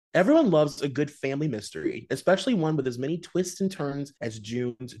Everyone loves a good family mystery, especially one with as many twists and turns as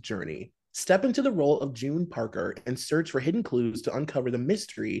June's Journey. Step into the role of June Parker and search for hidden clues to uncover the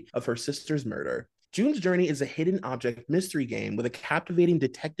mystery of her sister's murder. June's Journey is a hidden object mystery game with a captivating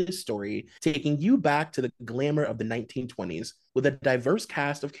detective story taking you back to the glamour of the 1920s with a diverse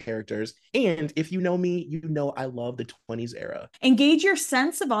cast of characters. And if you know me, you know I love the 20s era. Engage your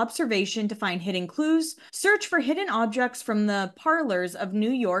sense of observation to find hidden clues, search for hidden objects from the parlors of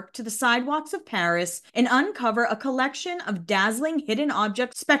New York to the sidewalks of Paris, and uncover a collection of dazzling hidden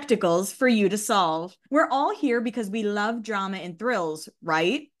object spectacles for you to solve. We're all here because we love drama and thrills,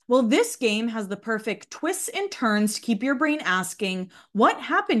 right? Well, this game has the perfect twists and turns to keep your brain asking, what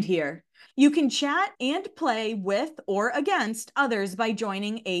happened here? You can chat and play with or against others by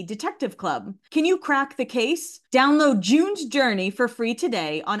joining a detective club. Can you crack the case? Download June's Journey for free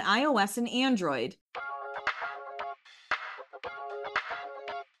today on iOS and Android.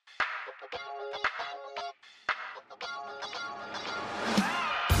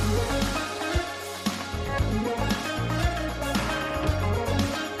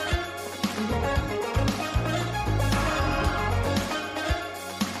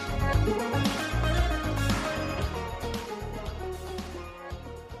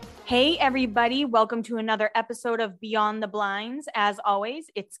 Hey, everybody. Welcome to another episode of Beyond the Blinds. As always,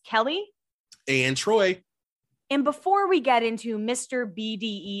 it's Kelly. And Troy. And before we get into Mr.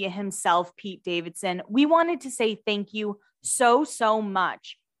 BDE himself, Pete Davidson, we wanted to say thank you so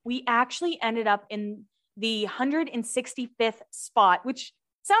much. We actually ended up in the 165th spot, which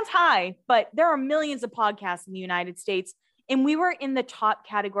sounds high, but there are millions of podcasts in the United States. And we were in the top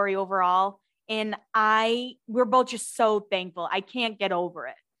category overall. And we're both just so thankful. I can't get over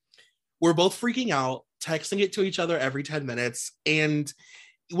it. We're both freaking out, texting it to each other every 10 minutes. And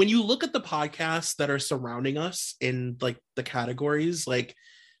when you look at the podcasts that are surrounding us in like the categories, like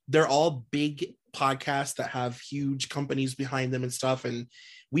they're all big podcasts that have huge companies behind them and stuff. And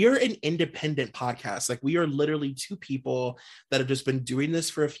we are an independent podcast. Like we are literally two people that have just been doing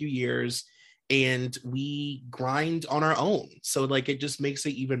this for a few years and we grind on our own. So like it just makes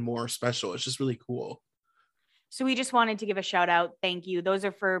it even more special. It's just really cool. So we just wanted to give a shout out. Thank you. Those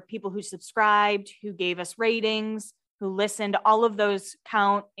are for people who subscribed, who gave us ratings, who listened. All of those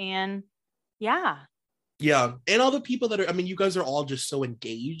count. And yeah. Yeah. And all the people that are, I mean, you guys are all just so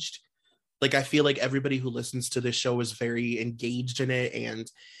engaged. Like, I feel like everybody who listens to this show is very engaged in it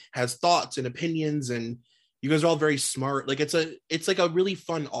and has thoughts and opinions. And you guys are all very smart. Like, it's like a really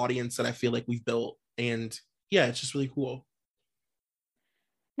fun audience that I feel like we've built. And yeah, it's just really cool.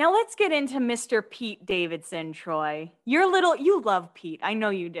 Now let's get into Mr. Pete Davidson, Troy. You love Pete. I know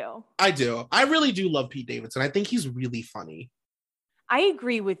you do. I do. I really do love Pete Davidson. I think he's really funny. I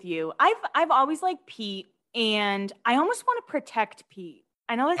agree with you. I've always liked Pete, and I almost want to protect Pete.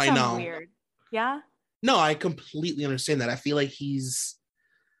 I know that sounds weird. Yeah? No, I completely understand that. I feel like he's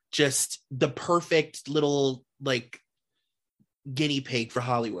just the perfect little, like, guinea pig for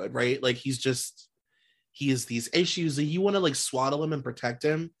Hollywood, right? Like, he has these issues that you want to like swaddle him and protect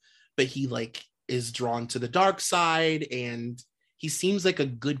him, but he like is drawn to the dark side and he seems like a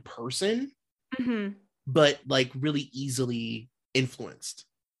good person, but like really easily influenced.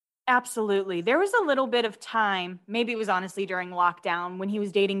 Absolutely. There was a little bit of time, maybe it was honestly during lockdown, when he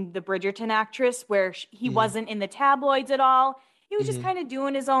was dating the Bridgerton actress, where he wasn't in the tabloids at all. He was just kind of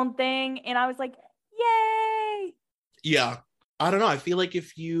doing his own thing. And I was like, yay. Yeah. I don't know. I feel like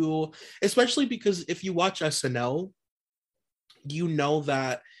especially because if you watch SNL, you know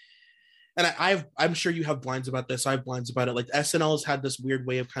that, and I'm sure you have blinds about this. I have blinds about it. Like SNL has had this weird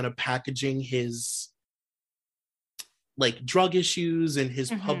way of kind of packaging his like drug issues and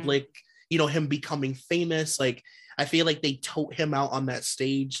his public, him becoming famous. Like I feel like they tote him out on that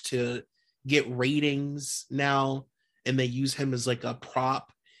stage to get ratings now, and they use him as like a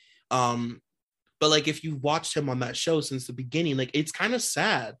prop. But like if you watched him on that show since the beginning, like it's kind of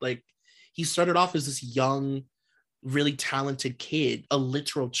sad. Like he started off as this young, really talented kid, a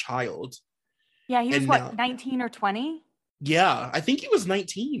literal child. Yeah, he was 19 or 20? Yeah, I think he was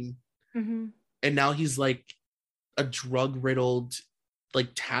 19. And now he's like a drug-riddled, like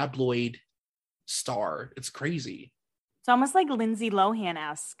tabloid star. It's crazy. It's almost like Lindsay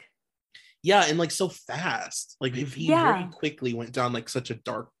Lohan-esque. Yeah, and like so fast. Like if he very quickly went down like such a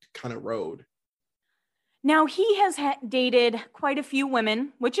dark kind of road. Now, he has dated quite a few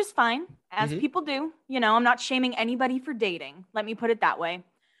women, which is fine, as people do. I'm not shaming anybody for dating. Let me put it that way.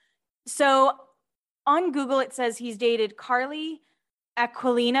 So on Google, it says he's dated Carly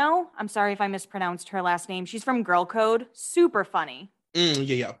Aquilino. I'm sorry if I mispronounced her last name. She's from Girl Code. Super funny.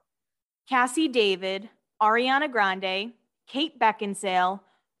 Yeah. Cassie David, Ariana Grande, Kate Beckinsale,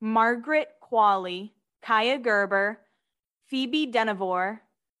 Margaret Qualley, Kaya Gerber, Phoebe Denevor,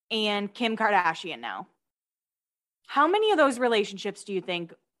 and Kim Kardashian now. How many of those relationships do you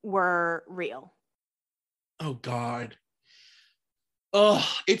think were real? Oh God. Oh,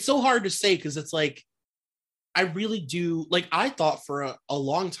 it's so hard to say because it's like I really do like I thought for a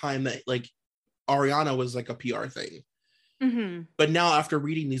long time that like Ariana was like a PR thing. Mm-hmm. But now after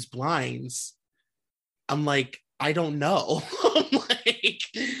reading these blinds, I'm like, I don't know. I'm like,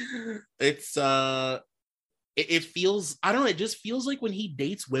 it's it feels, I don't know, it just feels like when he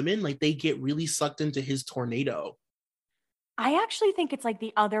dates women, like they get really sucked into his tornado. I actually think it's like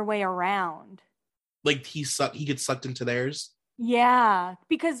the other way around. Like he gets sucked into theirs. Yeah,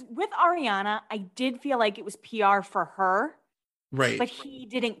 because with Ariana, I did feel like it was PR for her, Right. but he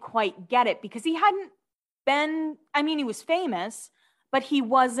didn't quite get it because he hadn't been, I mean, he was famous, but he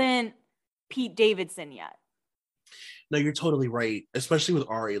wasn't Pete Davidson yet. No, you're totally right. Especially with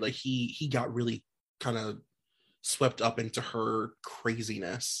Ari. Like he got really kind of swept up into her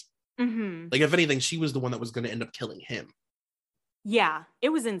craziness. Mm-hmm. Like if anything, she was the one that was gonna end up killing him. Yeah, it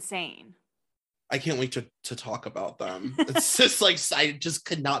was insane. I can't wait to talk about them. It's just like I just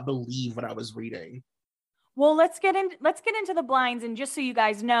could not believe what I was reading. Well, let's get into the blinds, and just so you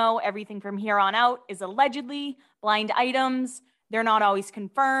guys know, everything from here on out is allegedly blind items. They're not always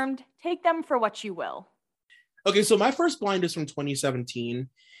confirmed. Take them for what you will. Okay, so my first blind is from 2017,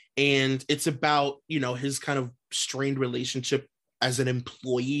 and it's about, you know, his kind of strained relationship as an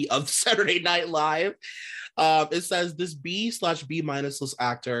employee of Saturday Night Live. It says this B/B minusless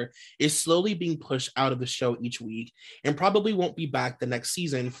actor is slowly being pushed out of the show each week and probably won't be back the next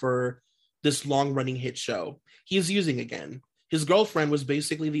season for this long running hit show. He is using again. His girlfriend was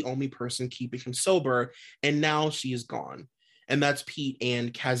basically the only person keeping him sober, and now she is gone. And that's Pete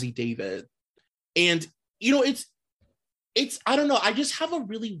and Cassie David. And you know, it's I don't know. I just have a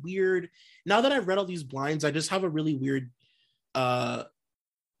really weird, now that I've read all these blinds, I just have a really weird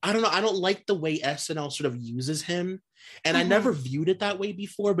I don't know. I don't like the way SNL sort of uses him. And I never viewed it that way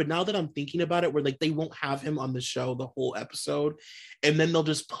before, but now that I'm thinking about it, where like they won't have him on the show the whole episode, and then they'll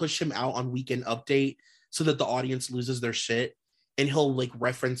just push him out on Weekend Update so that the audience loses their shit, and he'll like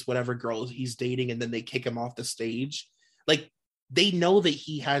reference whatever girl he's dating, and then they kick him off the stage. Like they know that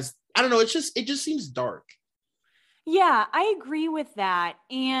he has, I don't know, it just seems dark. Yeah, I agree with that.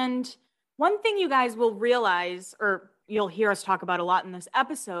 And one thing you guys will realize, or you'll hear us talk about a lot in this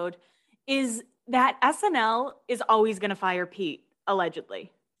episode, is that SNL is always going to fire Pete,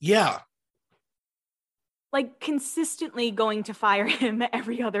 allegedly. Yeah. Like consistently going to fire him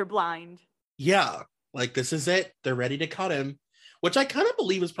every other blind. Yeah. Like this is it. They're ready to cut him, which I kind of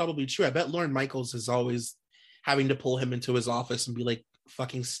believe is probably true. I bet Lorne Michaels is always having to pull him into his office and be like,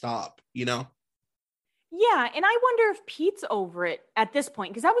 fucking stop, you know? Yeah, and I wonder if Pete's over it at this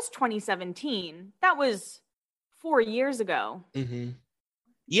point, because that was 2017. That was 4 years ago. Mm-hmm.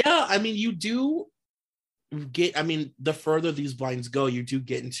 Yeah, I mean, you do get, I mean, the further these blinds go, you do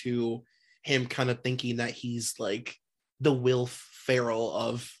get into him kind of thinking that he's like the Will Ferrell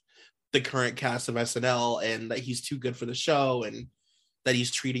of the current cast of SNL, and that he's too good for the show, and that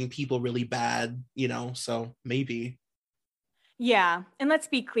he's treating people really bad, you know, so maybe. Yeah, and let's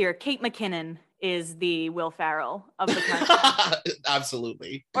be clear, Kate McKinnon is the Will Ferrell of the country.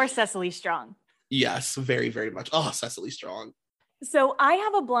 Absolutely. Or Cecily Strong. Yes, very, very much. Oh, Cecily Strong. So I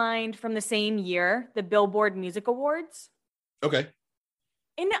have a blind from the same year, the Billboard Music Awards. Okay.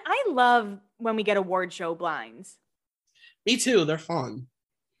 And I love when we get award show blinds. Me too. They're fun.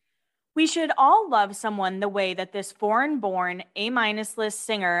 We should all love someone the way that this foreign-born A-list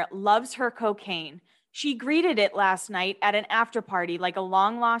singer loves her cocaine. She greeted it last night at an after party like a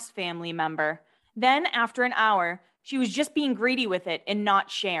long-lost family member. Then, after an hour, she was just being greedy with it and not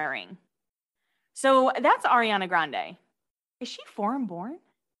sharing. So that's Ariana Grande. Is she foreign-born?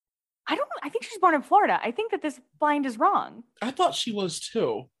 I don't know. I think she's born in Florida. I think that this blind is wrong. I thought she was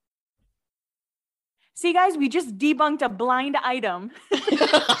too. See, guys, we just debunked a blind item.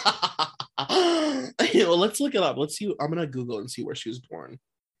 Well, let's look it up. Let's see. I'm gonna Google and see where she was born.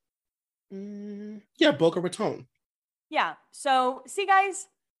 Yeah, Boca Raton. Yeah. So, see, guys,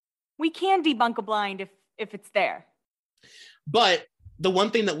 we can debunk a blind if it's there. But the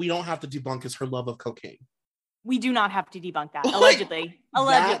one thing that we don't have to debunk is her love of cocaine. We do not have to debunk that. Allegedly.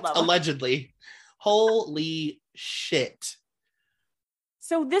 Allegedly. Holy shit.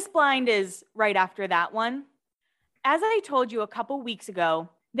 So this blind is right after that one. As I told you a couple weeks ago,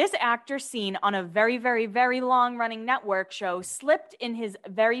 this actor seen on a very, very, very long-running network show slipped in his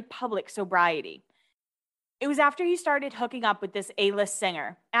very public sobriety. It was after he started hooking up with this A-list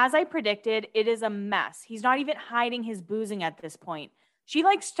singer. As I predicted, it is a mess. He's not even hiding his boozing at this point. She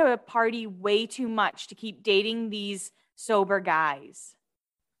likes to party way too much to keep dating these sober guys.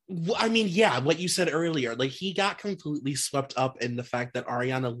 I mean, yeah, what you said earlier, like he got completely swept up in the fact that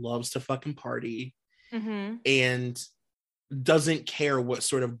Ariana loves to fucking party and doesn't care what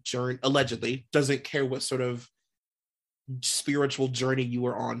sort of journey, allegedly, doesn't care what sort of spiritual journey you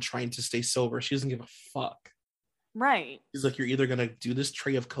were on trying to stay sober. She doesn't give a fuck. Right. She's like, you're either going to do this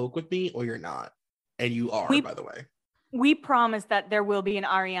tray of Coke with me or you're not. And you are, by the way. We promise that there will be an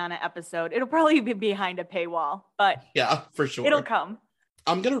Ariana episode. It'll probably be behind a paywall, but yeah, for sure. It'll come.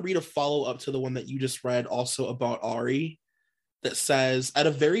 I'm going to read a follow-up to the one that you just read, also about Ari, that says, at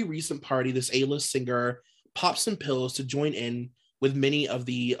a very recent party, this A-list singer popped some pills to join in with many of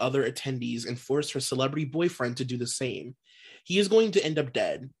the other attendees and forced her celebrity boyfriend to do the same. He is going to end up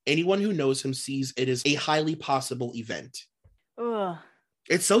dead. Anyone who knows him sees it as a highly possible event. Ugh.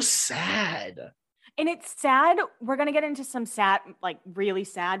 It's so sad. And it's sad. We're going to get into some sad, like really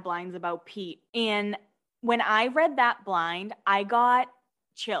sad blinds about Pete. And when I read that blind, I got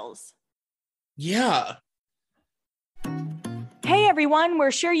chills. Yeah. Hey everyone,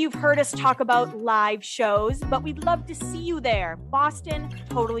 we're sure you've heard us talk about live shows, but we'd love to see you there. Boston,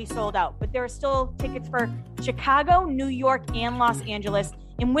 totally sold out, but there are still tickets for Chicago, New York, and Los Angeles.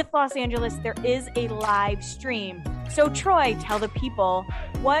 And with Los Angeles, there is a live stream. So Troy, tell the people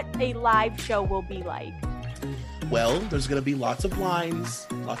what a live show will be like. Well, there's going to be lots of lines,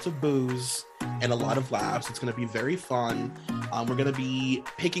 lots of booze, and a lot of laughs. It's going to be very fun. We're going to be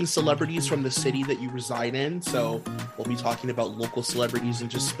picking celebrities from the city that you reside in. So we'll be talking about local celebrities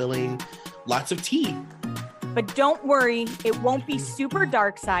and just spilling lots of tea. But don't worry, it won't be super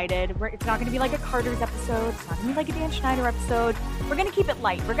dark-sided. It's not going to be like a Carter's episode. It's not going to be like a Dan Schneider episode. We're going to keep it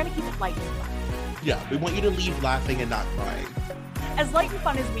light. We're going to keep it light and fun. Yeah, we want you to leave laughing and not crying. As light and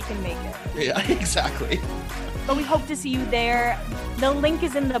fun as we can make it. Yeah, exactly. But we hope to see you there. The link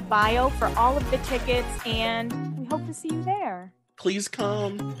is in the bio for all of the tickets, and we hope to see you there. Please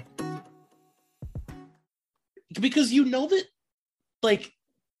come. Because you know that, like,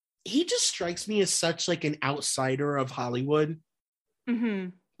 he just strikes me as such, like, an outsider of Hollywood. Mm-hmm.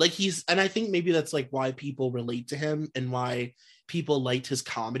 Like, and I think maybe that's, like, why people relate to him and why people liked his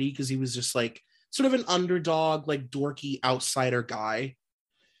comedy, because he was just, like, sort of an underdog, like, dorky outsider guy.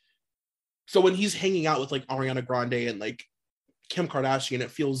 So when he's hanging out with like Ariana Grande and like Kim Kardashian,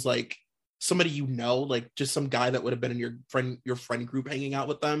 it feels like somebody you know, like just some guy that would have been in your friend group hanging out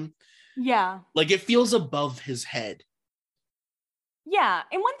with them. Yeah. Like it feels above his head. Yeah.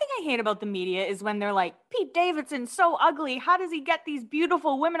 And one thing I hate about the media is when they're like, Pete Davidson's so ugly. How does he get these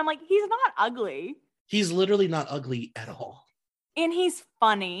beautiful women? I'm like, he's not ugly. He's literally not ugly at all. And he's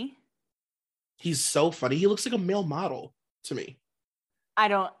funny. He's so funny. He looks like a male model to me. I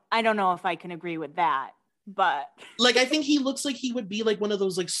don't know if I can agree with that, but like I think he looks like he would be like one of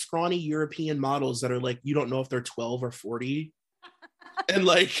those like scrawny European models that are like you don't know if they're 12 or 40. And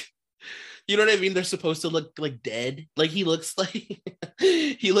like you know what I mean? They're supposed to look like dead. Like he looks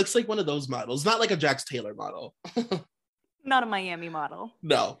like one of those models, not like a Jax Taylor model. Not a Miami model.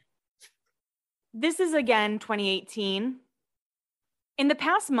 No. This is again 2018. In the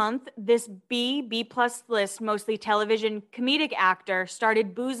past month, this B+ list, mostly television comedic actor,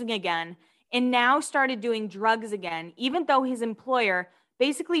 started boozing again and now started doing drugs again, even though his employer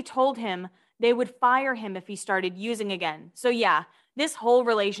basically told him they would fire him if he started using again. So yeah, this whole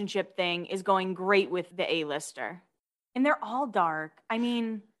relationship thing is going great with the A-lister. And they're all dark. I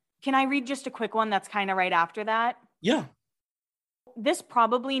mean, can I read just a quick one that's kind of right after that? Yeah. This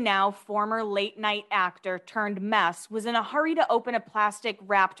probably now former late night actor turned mess was in a hurry to open a plastic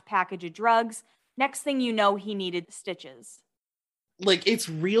wrapped package of drugs. Next thing you know, he needed stitches. Like it's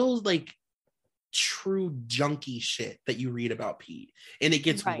real, like true junkie shit that you read about Pete. And it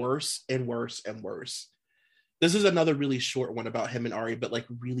gets worse and worse and worse. This is another really short one about him and Ari, but like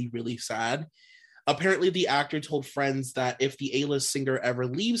really, really sad. Apparently the actor told friends that if the A-list singer ever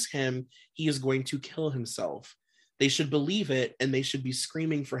leaves him, he is going to kill himself. They should believe it, and they should be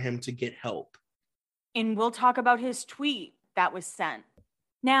screaming for him to get help. And we'll talk about his tweet that was sent.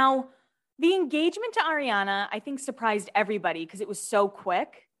 Now, the engagement to Ariana, I think, surprised everybody because it was so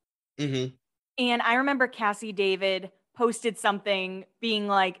quick. Mm-hmm. And I remember Cassie David posted something being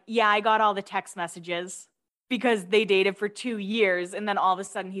like, yeah, I got all the text messages because they dated for 2 years. And then all of a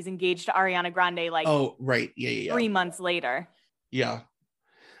sudden he's engaged to Ariana Grande like oh, right. Yeah. 3 months later. Yeah.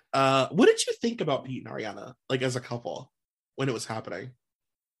 What did you think about Pete and Ariana, like as a couple, when it was happening?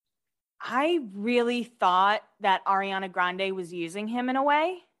 I really thought that Ariana Grande was using him in a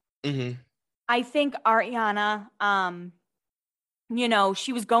way. Mm-hmm. I think Ariana,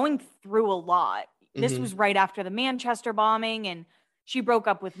 she was going through a lot. This was right after the Manchester bombing, and She broke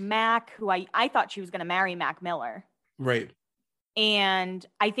up with Mac, who I thought she was going to marry Mac Miller. Right. And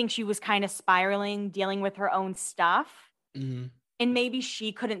I think she was kind of spiraling, dealing with her own stuff. Mm-hmm. And maybe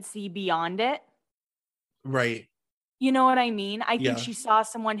she couldn't see beyond it. Right. You know what I mean? I think Yeah. she saw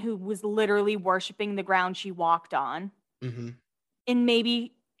someone who was literally worshiping the ground she walked on. Mm-hmm. And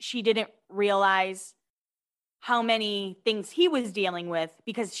maybe she didn't realize how many things he was dealing with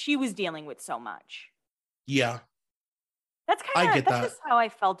because she was dealing with so much. Yeah. That's just how I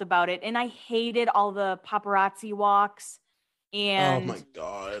felt about it. And I hated all the paparazzi walks. And oh my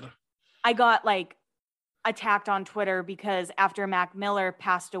God. I got like attacked on Twitter because after Mac Miller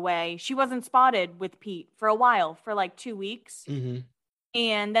passed away, she wasn't spotted with Pete for a while, for like 2 weeks. Mm-hmm.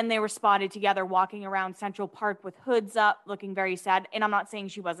 And then they were spotted together walking around Central Park with hoods up, looking very sad. And I'm not saying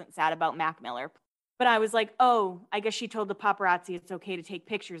she wasn't sad about Mac Miller, but I was like, oh, I guess she told the paparazzi it's okay to take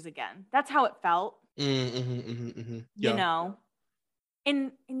pictures again. That's how it felt. Mm-hmm, mm-hmm, mm-hmm. Yeah. You know?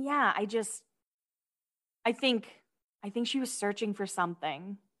 And yeah, I think she was searching for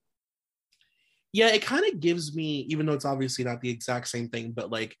something. Yeah, it kind of gives me, even though it's obviously not the exact same thing, but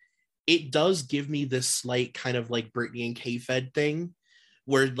like it does give me this slight kind of like Britney and K-Fed thing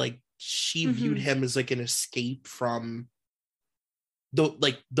where like she viewed him as like an escape from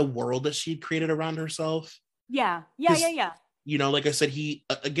the world that she'd created around herself. Yeah. You know, like I said,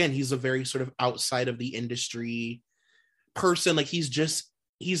 he's a very sort of outside of the industry person. Like he's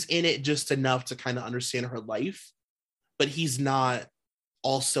in it just enough to kind of understand her life, but he's not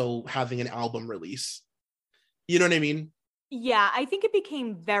also having an album release. You know what I mean? Yeah, I think it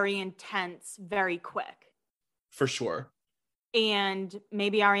became very intense very quick. For sure. And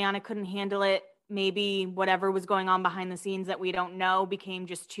maybe Ariana couldn't handle it. Maybe whatever was going on behind the scenes that we don't know became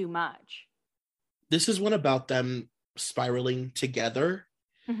just too much. This is one about them spiraling together.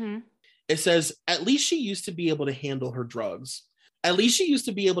 Mm-hmm. It says, at least she used to be able to handle her drugs. At least she used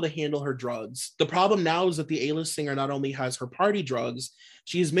to be able to handle her drugs. The problem now is that the A-list singer not only has her party drugs,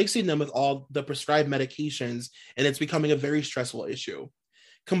 she is mixing them with all the prescribed medications, and it's becoming a very stressful issue.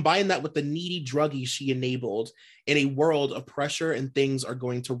 Combine that with the needy druggies she enabled in a world of pressure and things are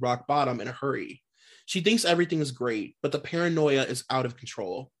going to rock bottom in a hurry. She thinks everything is great, but the paranoia is out of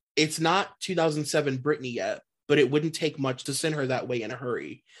control. It's not 2007 Britney yet, but it wouldn't take much to send her that way in a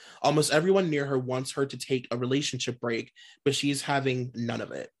hurry. Almost everyone near her wants her to take a relationship break, but she's having none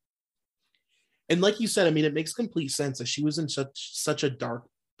of it. And like you said, I mean, it makes complete sense that she was in such a dark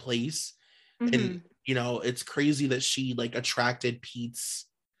place. Mm-hmm. And, you know, it's crazy that she like attracted Pete's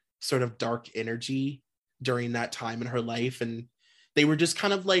sort of dark energy during that time in her life. And they were just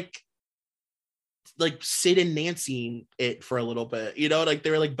kind of like Sid and Nancy it for a little bit, you know, like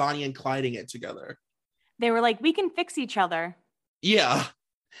they were like Bonnie and Clyding it together. They were like, we can fix each other. Yeah.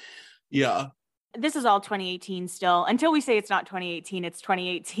 Yeah. This is all 2018 still. Until we say it's not 2018, it's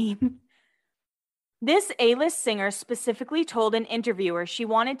 2018. This A-list singer specifically told an interviewer she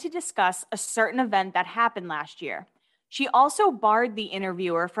wanted to discuss a certain event that happened last year. She also barred the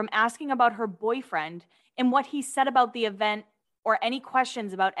interviewer from asking about her boyfriend and what he said about the event or any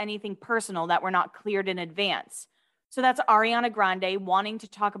questions about anything personal that were not cleared in advance. So that's Ariana Grande wanting to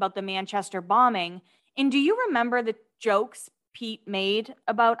talk about the Manchester bombing. And do you remember the jokes Pete made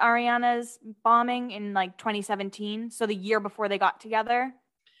about Ariana's bombing in like 2017? So the year before they got together?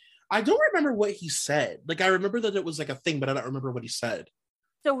 I don't remember what he said. Like, I remember that it was like a thing, but I don't remember what he said.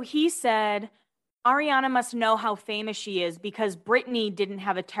 So he said, Ariana must know how famous she is because Britney didn't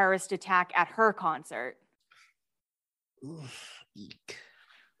have a terrorist attack at her concert. Oof, eek.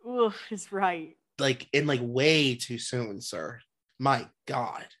 Oof is right. Like, in like way too soon, sir. My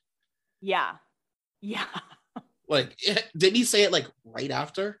God. Yeah. Yeah. Like, didn't he say it like right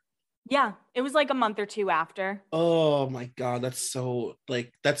after? Yeah, it was like a month or two after. Oh my God, that's so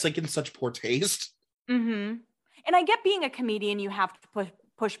like that's like in such poor taste. Mm-hmm. And I get being a comedian, you have to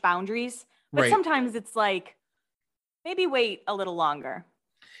push boundaries, but right. Sometimes it's like maybe wait a little longer.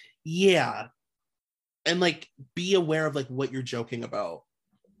 Yeah, and like be aware of like what you're joking about.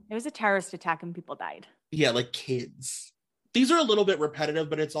 It was a terrorist attack and people died. Yeah, like kids. These are a little bit repetitive,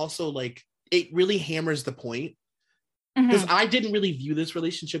 but it's also like it really hammers the point. Because I didn't really view this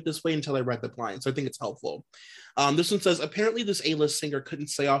relationship this way until I read the line, so I think it's helpful. This one says, apparently this A-list singer couldn't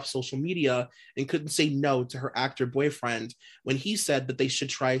stay off social media and couldn't say no to her actor boyfriend when he said that they should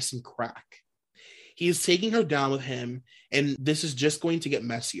try some crack. He is taking her down with him, and this is just going to get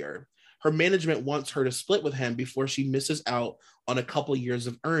messier. Her management wants her to split with him before she misses out on a couple years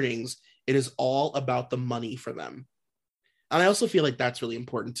of earnings. It is all about the money for them. And I also feel like that's really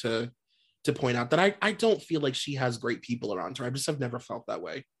important to point out that I don't feel like she has great people around her. I just have never felt that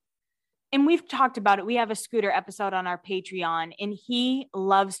way. and we've talked about it. We have a Scooter episode on our Patreon, and he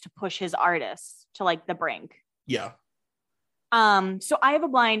loves to push his artists to like the brink. Yeah. So I have a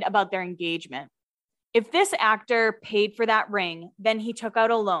blind about their engagement. If this actor paid for that ring, then he took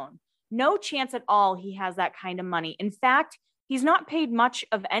out a loan. No chance at all he has that kind of money. In fact, he's not paid much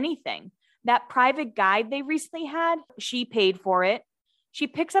of anything. That private guide they recently had, she paid for it. She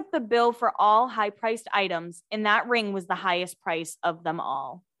picks up the bill for all high-priced items, and that ring was the highest price of them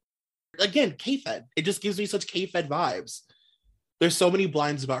all. Again, K-Fed. It just gives me such K-Fed vibes. There's so many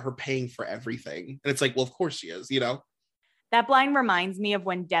blinds about her paying for everything. And it's like, well, of course she is, you know? That blind reminds me of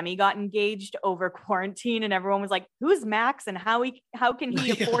when Demi got engaged over quarantine and everyone was like, who's Max and how can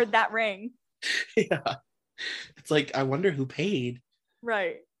he afford that ring? Yeah. It's like, I wonder who paid.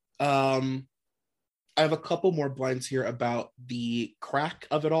 Right. I have a couple more blinds here about the crack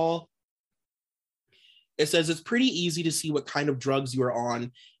of it all. It says it's pretty easy to see what kind of drugs you are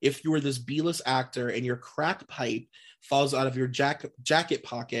on if you are this B-list actor and your crack pipe falls out of your jacket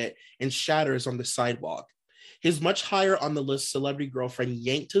pocket and shatters on the sidewalk. His much higher on the list celebrity girlfriend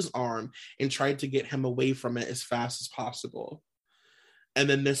yanked his arm and tried to get him away from it as fast as possible. And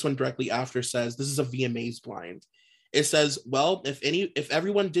then this one directly after says, this is a VMA's blind. It says, well, if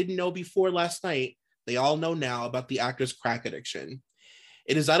everyone didn't know before last night, they all know now about the actor's crack addiction.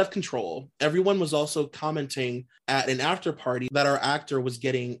 It is out of control. Everyone was also commenting at an after party that our actor was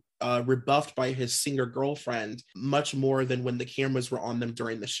getting rebuffed by his singer girlfriend much more than when the cameras were on them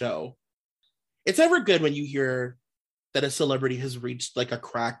during the show. It's ever good when you hear that a celebrity has reached like a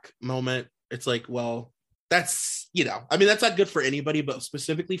crack moment. It's like, well, that's, you know, I mean, that's not good for anybody, but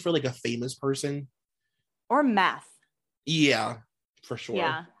specifically for like a famous person. Or meth. Yeah, for sure.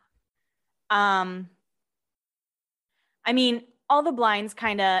 Yeah. I mean, all the blinds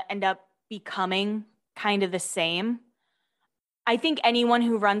kind of end up becoming kind of the same. I think anyone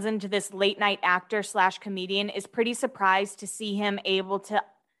who runs into this late night actor / comedian is pretty surprised to see him able to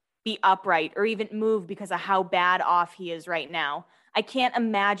be upright or even move because of how bad off he is right now. I can't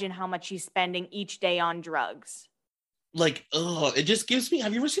imagine how much he's spending each day on drugs. Like, it just gives me,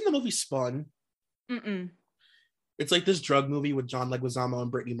 have you ever seen the movie Spun? Mm-mm. It's like this drug movie with John Leguizamo and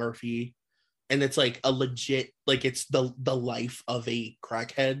Brittany Murphy. And it's like a legit, like it's the life of a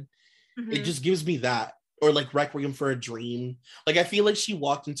crackhead. Mm-hmm. It just gives me that. Or like Requiem for a Dream. Like I feel like she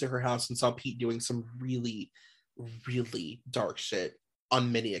walked into her house and saw Pete doing some really, really dark shit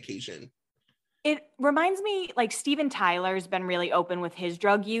on many occasions. It reminds me, like Steven Tyler's been really open with his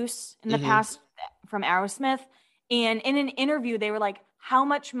drug use in the past from Aerosmith. And in an interview, they were like, how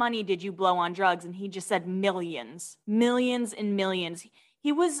much money did you blow on drugs? And he just said millions and millions.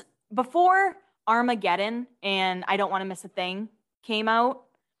 He was, before Armageddon and I Don't Want to Miss a Thing came out,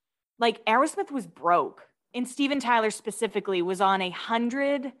 like Aerosmith was broke. And Steven Tyler specifically was on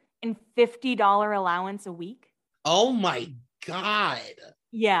 $150 allowance a week. Oh my God.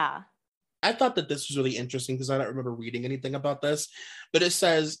 Yeah. I thought that this was really interesting because I don't remember reading anything about this, but it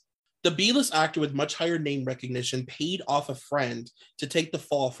says the B-list actor with much higher name recognition paid off a friend to take the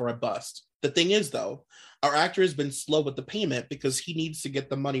fall for a bust. The thing is, though, our actor has been slow with the payment because he needs to get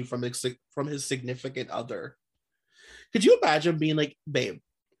the money from his significant other. Could you imagine being like, babe,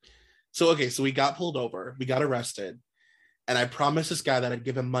 so we got pulled over, we got arrested, and I promised this guy that I'd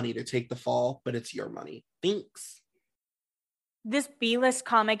give him money to take the fall, but it's your money. Thanks. This B-list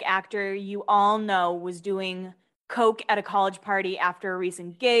comic actor you all know was doing coke at a college party after a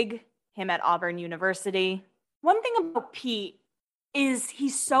recent gig, him at Auburn University. One thing about Pete is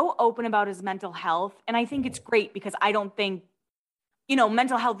he's so open about his mental health, and I think it's great because I don't think,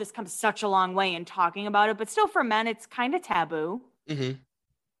 mental health has come such a long way in talking about it, but still for men, it's kind of taboo. Mm-hmm.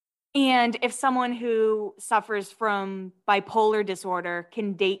 And if someone who suffers from bipolar disorder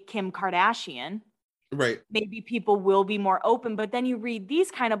can date Kim Kardashian, right, maybe people will be more open. But then you read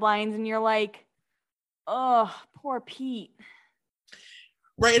these kind of blinds and you're like, oh, poor Pete.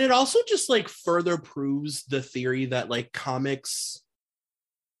 Right. And it also just like further proves the theory that like comics,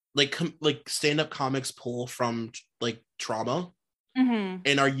 like stand-up comics pull from like trauma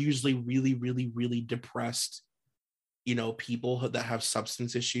and are usually really, really, really depressed, people that have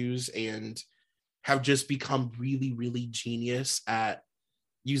substance issues and have just become really, really genius at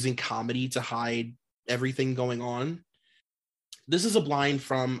using comedy to hide everything going on. This is a blind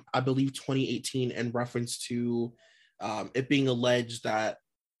from, I believe, 2018 in reference to it being alleged that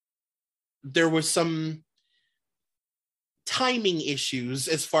there was some timing issues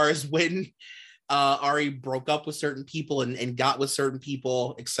as far as when Ari broke up with certain people and got with certain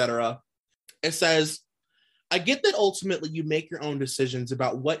people, etc. It says, I get that ultimately you make your own decisions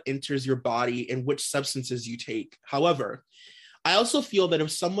about what enters your body and which substances you take. However, I also feel that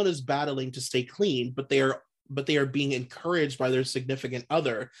if someone is battling to stay clean, but they are being encouraged by their significant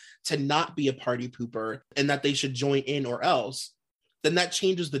other to not be a party pooper and that they should join in or else, then that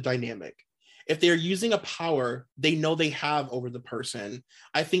changes the dynamic. If they're using a power they know they have over the person,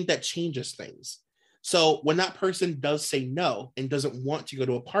 I think that changes things. So when that person does say no and doesn't want to go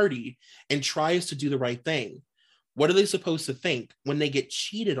to a party and tries to do the right thing, what are they supposed to think when they get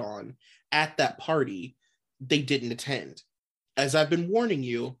cheated on at that party they didn't attend? As I've been warning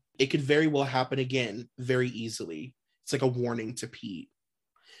you, it could very well happen again very easily. It's like a warning to Pete.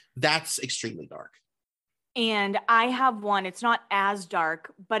 That's extremely dark. And I have one. It's not as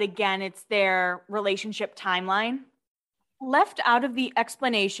dark, but again, it's their relationship timeline. Left out of the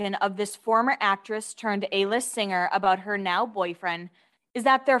explanation of this former actress turned A-list singer about her now boyfriend is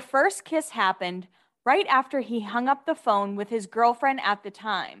that their first kiss happened right after he hung up the phone with his girlfriend at the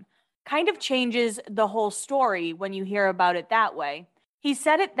time. Kind of changes the whole story when you hear about it that way. He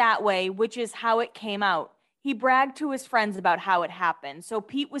said it that way, which is how it came out. He bragged to his friends about how it happened. So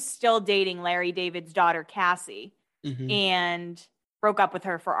Pete was still dating Larry David's daughter, Cassie, and broke up with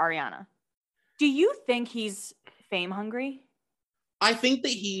her for Ariana. Do you think he's fame hungry? I think that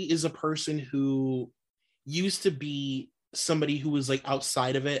he is a person who used to be somebody who was like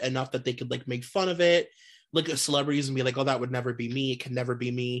outside of it enough that they could like make fun of it, look at celebrities and be like, oh, that would never be me. It can never be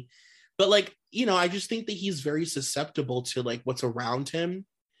me. But like, you know, I just think that he's very susceptible to like what's around him.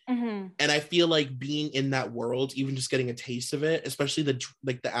 And I feel like being in that world, even just getting a taste of it, especially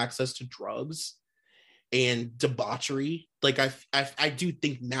the access to drugs and debauchery, like I do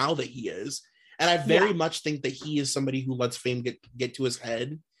think now that he is, and I very much think that he is somebody who lets fame get to his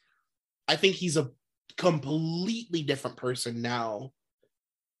head. I think he's a completely different person now,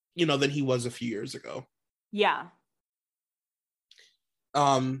 you know, than he was a few years ago. Yeah.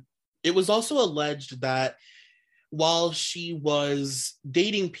 It was also alleged that while she was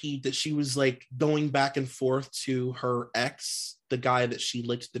dating Pete, that she was like going back and forth to her ex, the guy that she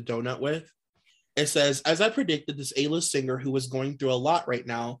licked the donut with. It says, as I predicted, this A-list singer who was going through a lot right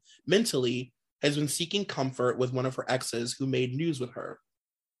now mentally has been seeking comfort with one of her exes who made news with her.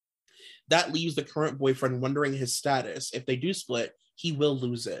 That leaves the current boyfriend wondering his status. If they do split, he will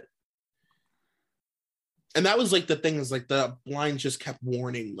lose it. And that was like the thing, is like the blind just kept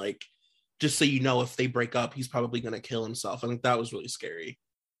warning, like, just so you know, if they break up, he's probably going to kill himself. I think that was really scary.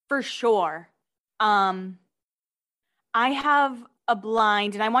 For sure. I have a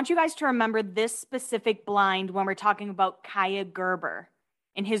blind, and I want you guys to remember this specific blind when we're talking about Kaia Gerber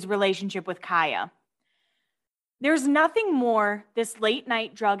and his relationship with Kaya. There's nothing more this late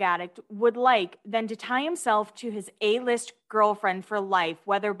night drug addict would like than to tie himself to his A-list girlfriend for life,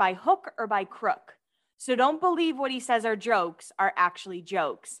 whether by hook or by crook. So don't believe what he says are jokes are actually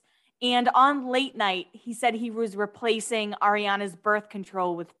jokes. And on late night, he said he was replacing Ariana's birth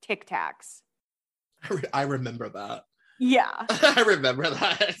control with Tic Tacs. I remember that. Yeah. I remember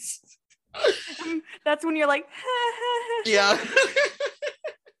that. That's when you're like, yeah.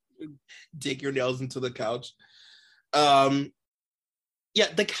 Dig your nails into the couch. Yeah,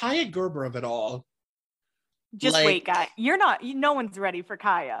 the Kaia Gerber of it all. Just like, wait, guy. No one's ready for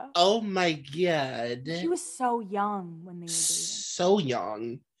Kaia. Oh my God. She was so young when they were dating. So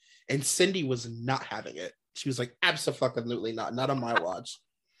young. And Cindy was not having it. She was like, absolutely not. Not on my watch.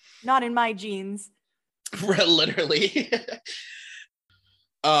 Not in my jeans. Literally.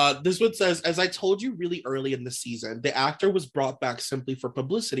 This one says, as I told you really early in the season, the actor was brought back simply for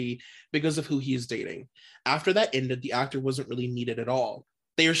publicity because of who he is dating. After that ended, the actor wasn't really needed at all.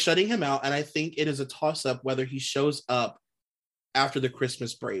 They are shutting him out, and I think it is a toss-up whether he shows up after the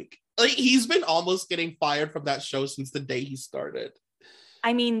Christmas break. Like, he's been almost getting fired from that show since the day he started.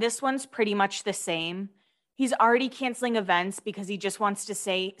 I mean, this one's pretty much the same. He's already canceling events because he just wants to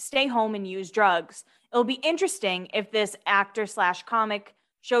stay home and use drugs. It'll be interesting if this actor/comic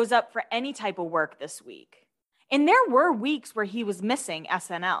shows up for any type of work this week. And there were weeks where he was missing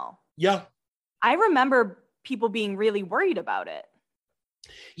SNL. Yeah. I remember people being really worried about it.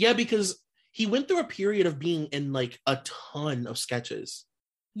 Yeah, because he went through a period of being in like a ton of sketches.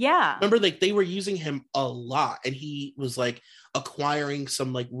 Yeah. Remember, like they were using him a lot, and he was like acquiring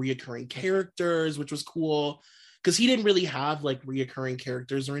some like reoccurring characters, which was cool because he didn't really have like reoccurring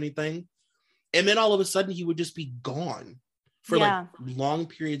characters or anything. And then all of a sudden he would just be gone for like long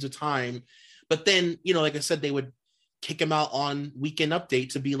periods of time. But then, you know, like I said, they would kick him out on Weekend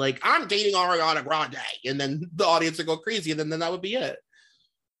Update to be like, I'm dating Ariana Grande. And then the audience would go crazy. And then that would be it.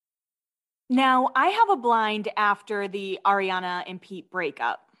 Now, I have a blind after the Ariana and Pete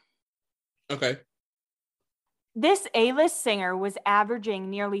breakup. Okay. This A-list singer was averaging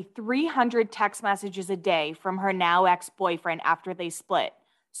nearly 300 text messages a day from her now ex-boyfriend after they split.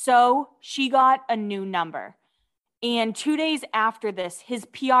 So she got a new number. And 2 days after this, his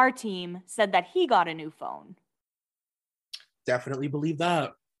PR team said that he got a new phone. Definitely believe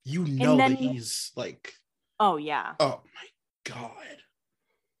that. You And know that then, he's like, oh yeah. oh my God.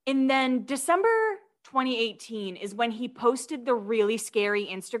 And then December 2018 is when he posted the really scary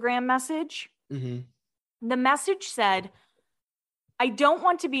Instagram message. Mm-hmm. The message said, I don't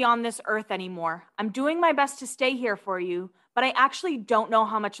want to be on this earth anymore. I'm doing my best to stay here for you, but I actually don't know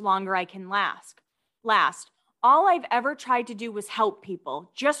how much longer I can last. All I've ever tried to do was help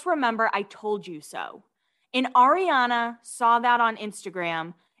people. Just remember I told you so. And Ariana saw that on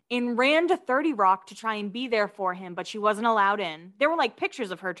Instagram and ran to 30 Rock to try and be there for him, but she wasn't allowed in. There were like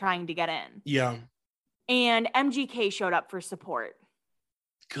pictures of her trying to get in. Yeah. And MGK showed up for support.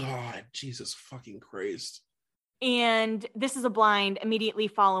 God, Jesus fucking Christ. And this is a blind immediately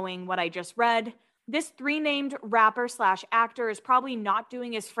following what I just read. This 3 named rapper / actor is probably not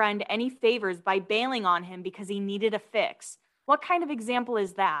doing his friend any favors by bailing on him because he needed a fix. What kind of example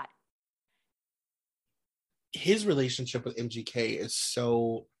is that? His relationship with MGK is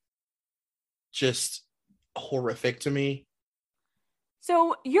so just horrific to me.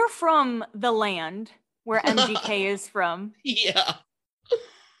 So you're from the land where MGK is from. Yeah.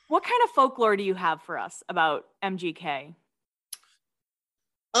 What kind of folklore do you have for us about MGK?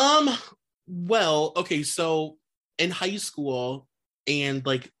 Well, okay, so in high school and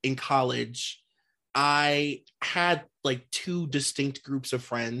like in college, I had like 2 distinct groups of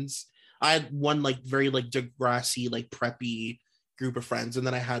friends. I had one like very like Degrassi, like preppy group of friends, and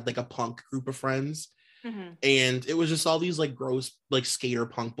then I had like a punk group of friends. Mm-hmm. And it was just all these like gross like skater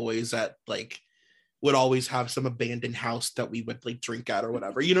punk boys that like would always have some abandoned house that we would like drink at or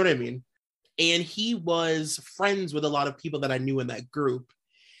whatever. You know what I mean? And he was friends with a lot of people that I knew in that group.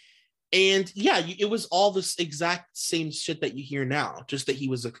 And yeah, it was all this exact same shit that you hear now, just that he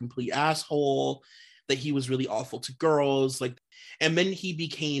was a complete asshole, that he was really awful to girls, like, and then he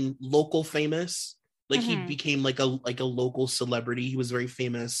became local famous. Like he became like a local celebrity. He was very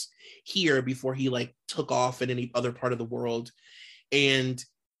famous here before he like took off in any other part of the world. And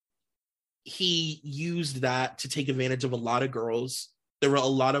he used that to take advantage of a lot of girls. There were a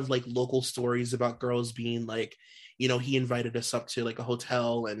lot of like local stories about girls being like, you know, he invited us up to like a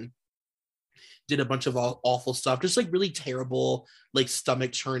hotel and did a bunch of awful stuff, just like really terrible, like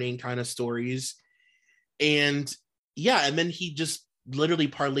stomach churning kind of stories. And yeah, and then he just literally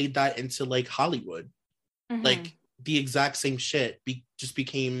parlayed that into like Hollywood. Like the exact same shit just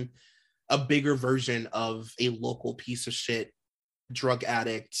became a bigger version of a local piece of shit, drug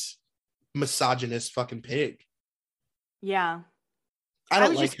addict, misogynist fucking pig. Yeah. I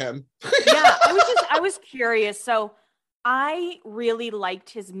don't like him. Yeah, I was curious. So I really liked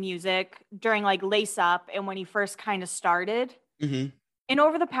his music during like Lace Up and when he first kind of started. Mm-hmm. And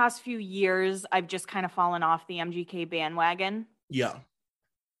over the past few years, I've just kind of fallen off the MGK bandwagon. Yeah.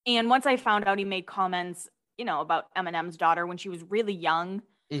 And once I found out he made comments, you know, about Eminem's daughter when she was really young,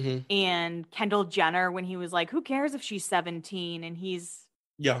 and Kendall Jenner when he was like, who cares if she's 17? And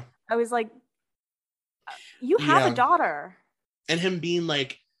I was like, you have a daughter. And him being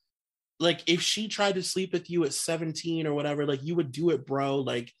like if she tried to sleep with you at 17 or whatever, like you would do it, bro.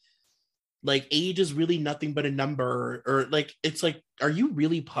 Like age is really nothing but a number. Or like, it's like, are you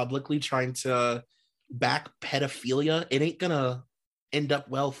really publicly trying to back pedophilia? It ain't gonna end up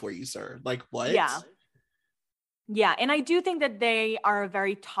well for you, sir. Like, what? Yeah. And I do think that they are a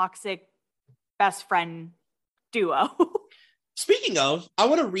very toxic best friend duo. Speaking of, I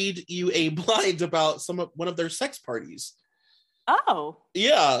want to read you a blind about one of their sex parties. Oh.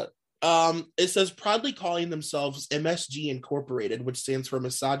 Yeah. It says proudly calling themselves MSG Incorporated, which stands for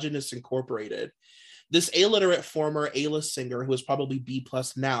Misogynist Incorporated. This illiterate former A-list singer, who is probably B+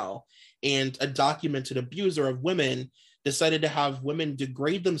 now, and a documented abuser of women, decided to have women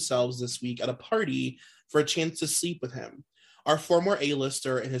degrade themselves this week at a party for a chance to sleep with him. Our former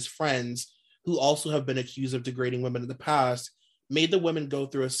A-lister and his friends, who also have been accused of degrading women in the past, made the women go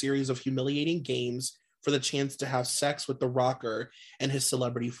through a series of humiliating games for the chance to have sex with the rocker and his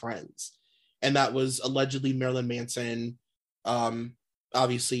celebrity friends. And that was allegedly Marilyn Manson,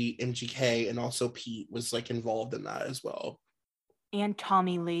 obviously MGK, and also Pete was like involved in that as well. And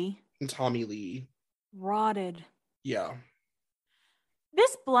Tommy Lee. Rotted. Yeah.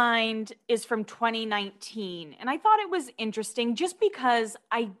 This blind is from 2019, and I thought it was interesting just because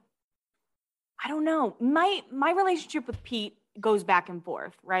I don't know, my relationship with Pete goes back and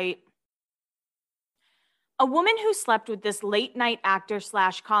forth, right? A woman who slept with this late night actor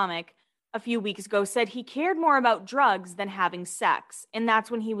 / comic a few weeks ago said he cared more about drugs than having sex. And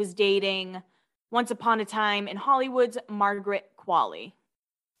that's when he was dating Once Upon a Time in Hollywood's Margaret Qualley.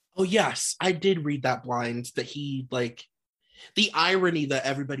 Oh yes, I did read that blind that he like the irony that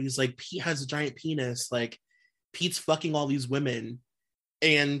everybody's like Pete has a giant penis, like Pete's fucking all these women,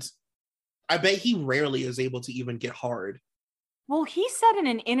 and I bet he rarely is able to even get hard. Well, he said in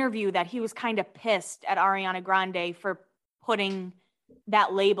an interview that he was kind of pissed at Ariana Grande for putting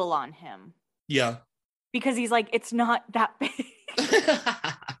that label on him. Yeah. Because he's like, it's not that big.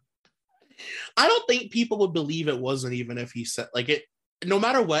 I don't think people would believe it wasn't even if he said like it. No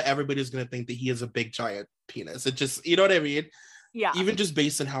matter what, everybody's going to think that he has a big giant penis. It just, you know what I mean? Yeah. Even just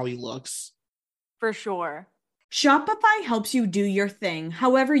based on how he looks. For sure. Shopify helps you do your thing,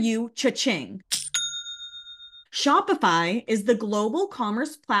 however you cha-ching. Shopify is the global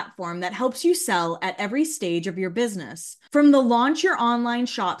commerce platform that helps you sell at every stage of your business. From the launch your online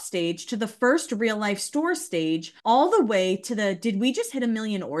shop stage to the first real life store stage, all the way to the did we just hit 1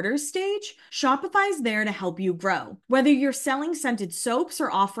 million orders stage, Shopify's there to help you grow. Whether you're selling scented soaps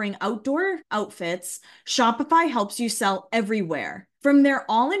or offering outdoor outfits, Shopify helps you sell everywhere. From their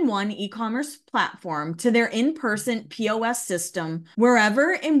all-in-one e-commerce platform to their in-person POS system,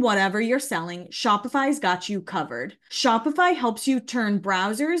 wherever and whatever you're selling, Shopify's got you covered. Shopify helps you turn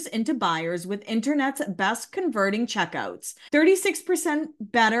browsers into buyers with internet's best converting checkouts, 36%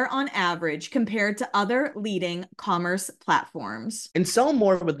 better on average compared to other leading commerce platforms. And sell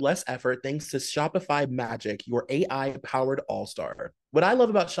more with less effort thanks to Shopify Magic, your AI-powered all-star. What I love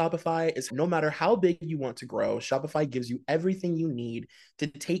about Shopify is no matter how big you want to grow, Shopify gives you everything you need to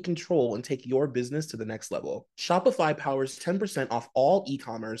take control and take your business to the next level. Shopify powers 10% off all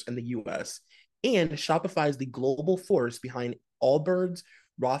e-commerce in the US, and Shopify is the global force behind Allbirds,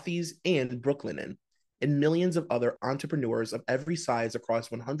 Rothy's, and Brooklinen, and millions of other entrepreneurs of every size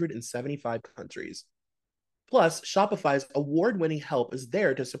across 175 countries. Plus, Shopify's award-winning help is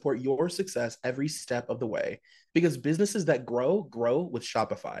there to support your success every step of the way, because businesses that grow, grow with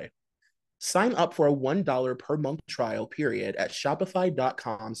Shopify. Sign up for a $1 per month trial period at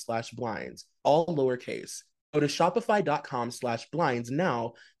shopify.com/blinds, all lowercase. Go to shopify.com/blinds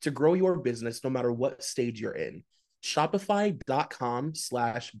now to grow your business no matter what stage you're in.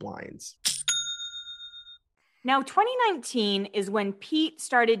 Shopify.com/blinds. Now, 2019 is when Pete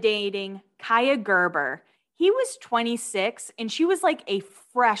started dating Kaia Gerber. He was 26 and she was like a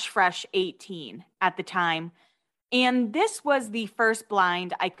fresh 18 at the time. And this was the first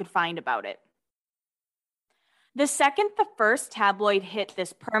blind I could find about it. The second the first tabloid hit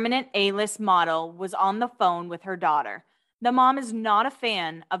this permanent A-list model was on the phone with her daughter. The mom is not a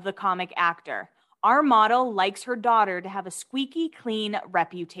fan of the comic actor. Our model likes her daughter to have a squeaky clean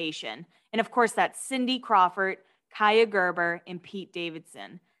reputation. And of course, that's Cindy Crawford, Kaia Gerber, and Pete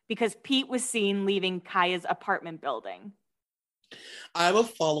Davidson, because Pete was seen leaving Kaia's apartment building. I have a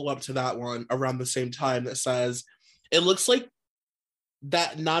follow-up to that one around the same time that says, it looks like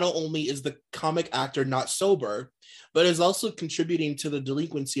that not only is the comic actor not sober, but is also contributing to the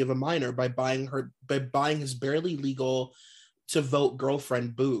delinquency of a minor by buying his barely legal to vote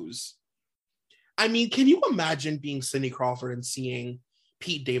girlfriend booze. I mean, can you imagine being Cindy Crawford and seeing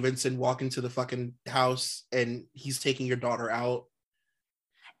Pete Davidson walk into the fucking house and he's taking your daughter out?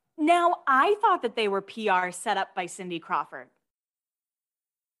 Now, I thought that they were PR set up by Cindy Crawford.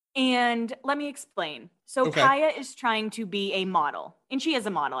 And let me explain. So okay. Kaia is trying to be a model, and she is a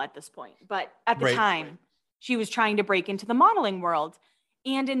model at this point. But at the time, she was trying to break into the modeling world.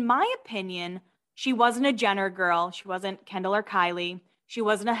 And in my opinion, she wasn't a Jenner girl. She wasn't Kendall or Kylie. She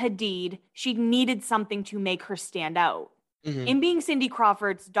wasn't a Hadid. She needed something to make her stand out. Mm-hmm. In being Cindy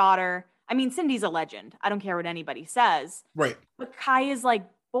Crawford's daughter, I mean, Cindy's a legend. I don't care what anybody says. Right. But Kaia's like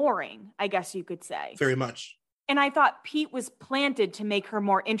boring, I guess you could say. Very much. And I thought Pete was planted to make her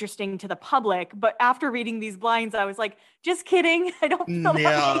more interesting to the public. But after reading these blinds, I was like, just kidding. I don't feel that way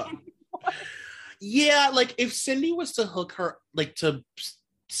anymore. Yeah, like if Cindy was to hook her, like to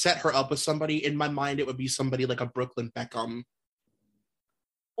set her up with somebody, in my mind, it would be somebody like a Brooklyn Beckham.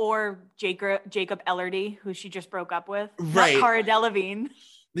 Or Jacob Elordi, who she just broke up with. Right. Not Cara Delevingne.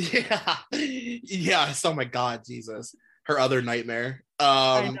 Yeah. Yes. Oh my God, Jesus. Her other nightmare.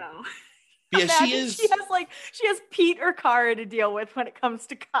 I know. Yeah, she has Pete or Cara to deal with when it comes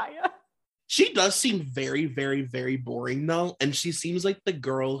to Kaia. She does seem very, very, very boring though. And she seems like the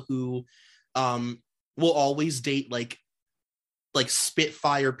girl who will always date like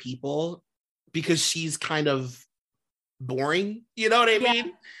Spitfire people because she's kind of boring. You know what I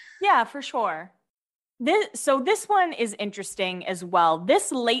mean? Yeah, for sure. This one is interesting as well.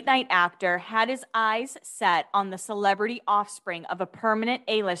 This late night actor had his eyes set on the celebrity offspring of a permanent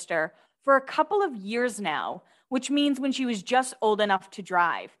A-lister for a couple of years now, which means when she was just old enough to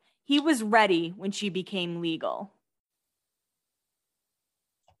drive. He was ready when she became legal.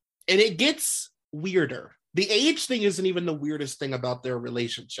 And it gets weirder. The age thing isn't even the weirdest thing about their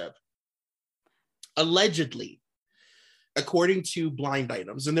relationship. Allegedly, according to Blind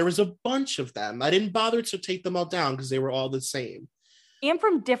Items, and there was a bunch of them. I didn't bother to take them all down because they were all the same. And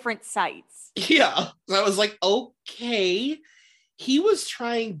from different sites. Yeah. So I was like, okay. He was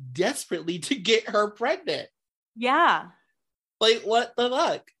trying desperately to get her pregnant. Yeah. Like, what the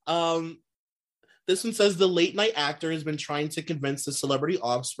fuck? This one says the late night actor has been trying to convince the celebrity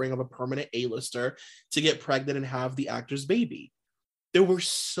offspring of a permanent A-lister to get pregnant and have the actor's baby. There were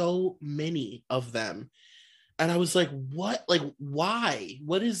so many of them. And I was like, what? Like, why?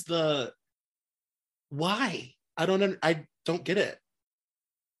 What is the... Why? I don't get it.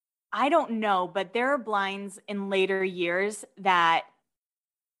 I don't know, but there are blinds in later years that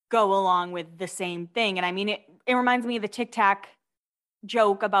go along with the same thing. And I mean, it reminds me of the Tic Tac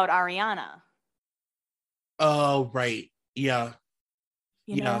joke about Ariana. Oh, right. Yeah.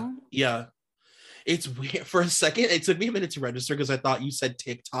 You know? Yeah. It's weird. For a second, it took me a minute to register because I thought you said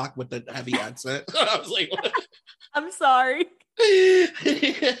TikTok with the heavy accent. I was like, what? I'm sorry.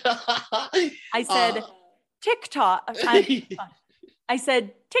 I said TikTok. I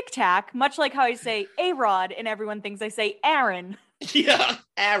said Tic Tac, much like how I say A-Rod, and everyone thinks I say Aaron. Yeah,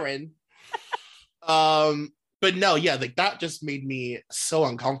 Aaron. But no, yeah, like that just made me so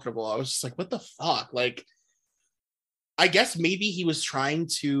uncomfortable. I was just like, what the fuck? Like, I guess maybe he was trying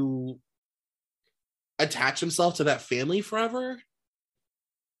to attach himself to that family forever.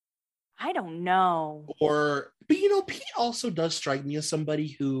 I don't know. But you know, Pete also does strike me as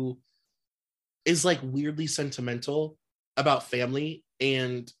somebody who is like weirdly sentimental about family,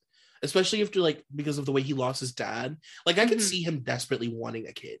 and especially after like because of the way he lost his dad. Like I could see him desperately wanting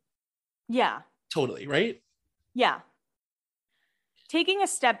a kid. Yeah. Totally, right? Yeah. Taking a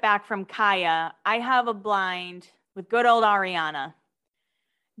step back from Kaya, I have a blind with good old Ariana.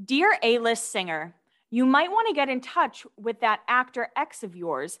 Dear A-list singer, you might want to get in touch with that actor ex of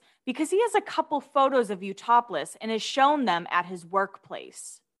yours because he has a couple photos of you topless and has shown them at his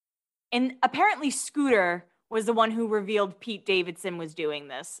workplace. And apparently Scooter was the one who revealed Pete Davidson was doing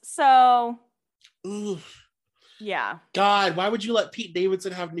this. So, oof. Yeah. God, why would you let Pete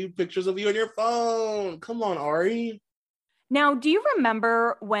Davidson have nude pictures of you on your phone? Come on, Ari. Now, do you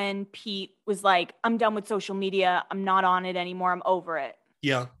remember when Pete was like, I'm done with social media. I'm not on it anymore. I'm over it.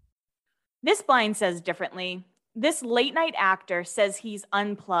 Yeah. This blind says differently. This late night actor says he's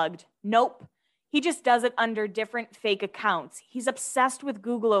unplugged. Nope. He just does it under different fake accounts. He's obsessed with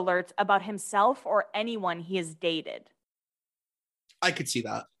Google alerts about himself or anyone he has dated. I could see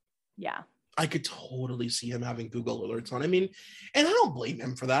that. Yeah. I could totally see him having Google alerts on. I mean, and I don't blame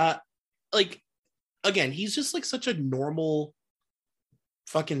him for that. Like, again, he's just like such a normal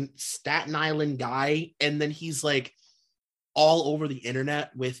fucking Staten Island guy. And then he's like all over the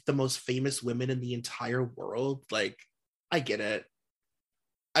internet with the most famous women in the entire world. Like, I get it.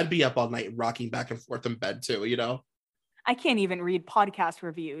 I'd be up all night rocking back and forth in bed too, you know? I can't even read podcast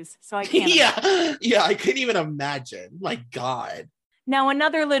reviews, so I can't. Yeah, I couldn't even imagine. My God. Now,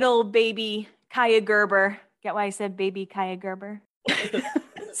 another little baby Kaya Gerber. Get why I said baby Kaya Gerber?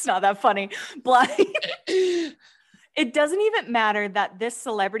 It's not that funny. Blind. It doesn't even matter that this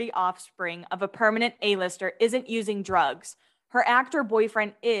celebrity offspring of a permanent A-lister isn't using drugs. Her actor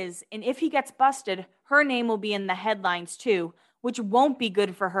boyfriend is, and if he gets busted, her name will be in the headlines too, which won't be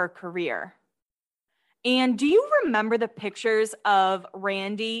good for her career. And do you remember the pictures of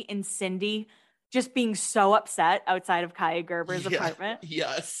Randy and Cindy just being so upset outside of Kaya Gerber's apartment?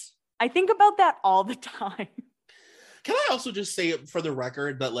 Yes. I think about that all the time. Can I also just say for the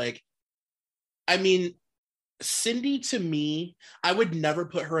record that, like, I mean, Cindy, to me, I would never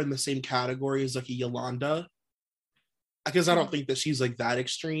put her in the same category as like a Yolanda, because I don't think that she's like that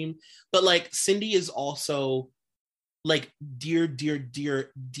extreme. But like Cindy is also like dear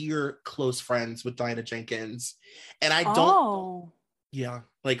close friends with Dinah Jenkins. And I don't,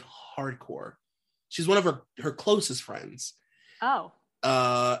 like hardcore. She's one of her closest friends. Oh.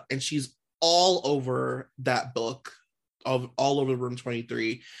 And she's all over that book, of all over Room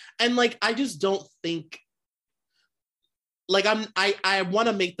 23. And like, I just don't think, like, I want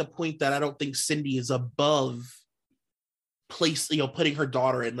to make the point that I don't think Cindy is above putting her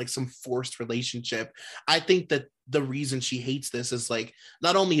daughter in like some forced relationship. I think that the reason she hates this is like,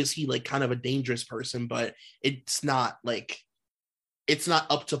 not only is he like kind of a dangerous person, but it's not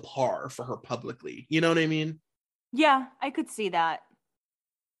up to par for her publicly. You know what I mean? Yeah, I could see that.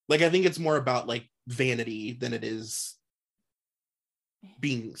 Like, I think it's more about like vanity than it is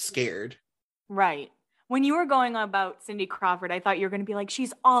being scared. Right. When you were going on about Cindy Crawford, I thought you were going to be like,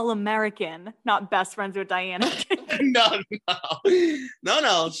 she's all American, not best friends with Diana. No.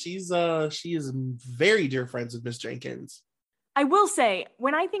 She is very dear friends with Miss Jenkins. I will say,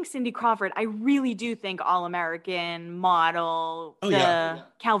 when I think Cindy Crawford, I really do think all American, model,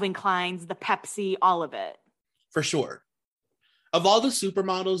 Calvin Klein's, the Pepsi, all of it. For sure. Of all the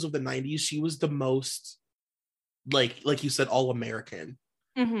supermodels of the 90s, she was the most, like you said, all American.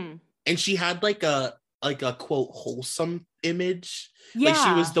 Mm-hmm. And she had like a quote wholesome image. Yeah. Like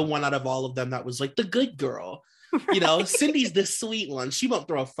she was the one out of all of them that was like the good girl. Right. You know, Cindy's the sweet one. She won't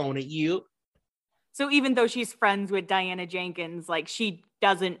throw a phone at you. So even though she's friends with Diana Jenkins, like she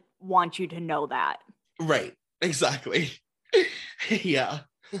doesn't want you to know that. Right. Exactly. Yeah.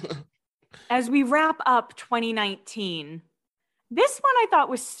 As we wrap up 2019, this one I thought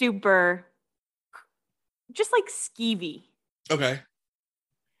was super, just like skeevy. Okay.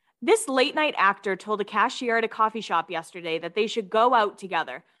 This late night actor told a cashier at a coffee shop yesterday that they should go out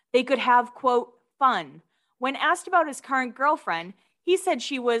together. They could have, quote, fun. When asked about his current girlfriend, he said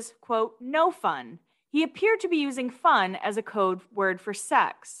she was, quote, no fun. He appeared to be using fun as a code word for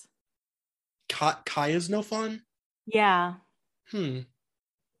sex. Kaya's no fun? Yeah. The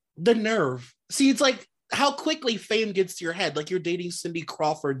nerve. See, it's like how quickly fame gets to your head. Like you're dating Cindy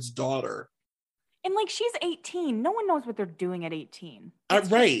Crawford's daughter. And like she's 18. No one knows what they're doing at 18.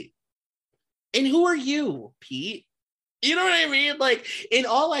 Right. And who are you, Pete? You know what I mean? Like in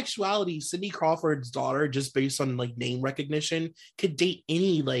all actuality, Cindy Crawford's daughter, just based on like name recognition, could date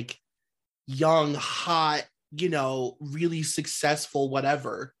any like young, hot, you know, really successful,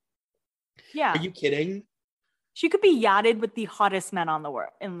 whatever. Yeah. Are you kidding? She could be yachted with the hottest men on the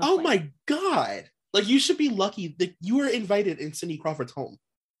world. My God. Like you should be lucky that you were invited in Cindy Crawford's home.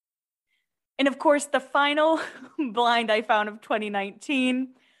 And of course, the final blind I found of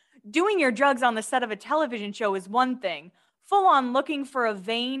 2019, doing your drugs on the set of a television show is one thing. Full on looking for a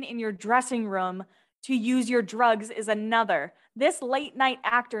vein in your dressing room to use your drugs is another. This late night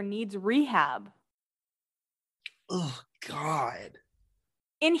actor needs rehab. Oh, God.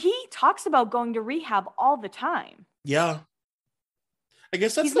 And he talks about going to rehab all the time. Yeah. I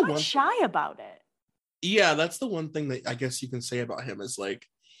guess that's He's not shy about it. Yeah, that's the one thing that I guess you can say about him is like,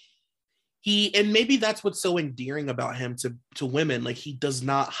 and maybe that's what's so endearing about him to women. Like he does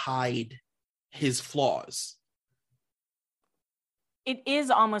not hide his flaws. It is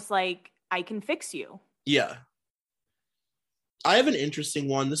almost like I can fix you. Yeah. I have an interesting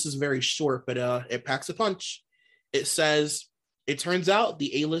one. This is very short, but it packs a punch. It says, it turns out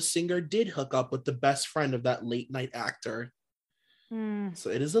the A-list singer did hook up with the best friend of that late night actor.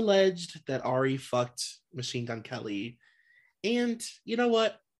 So it is alleged that Ari fucked Machine Gun Kelly. And you know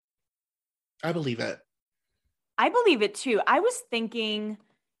what? I believe it. I believe it too. I was thinking,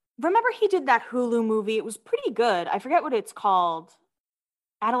 remember he did that Hulu movie? It was pretty good. I forget what it's called.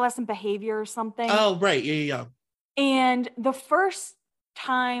 Adolescent Behavior or something. Oh, right. Yeah. And the first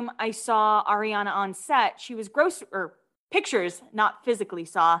time I saw Ariana on set, she was pictures, not physically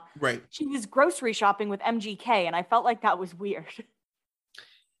saw. Right. She was grocery shopping with MGK, and I felt like that was weird.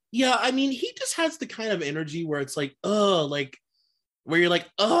 Yeah, I mean, he just has the kind of energy where it's like, like, where you're like,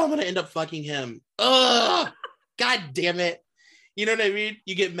 I'm going to end up fucking him. God damn it. You know what I mean?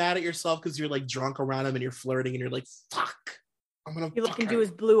 You get mad at yourself because you're like drunk around him and you're flirting and you're like, fuck. I'm going to You look into his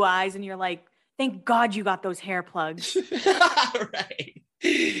blue eyes and you're like, thank God you got those hair plugs. Right.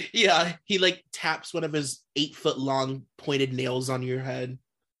 Yeah, he like taps one of his 8-foot long pointed nails on your head.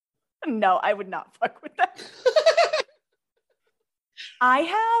 No, I would not fuck with that. I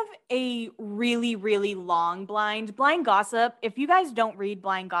have a really, really long blind gossip. If you guys don't read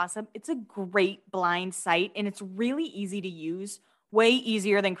Blind Gossip, it's a great blind site and it's really easy to use. Way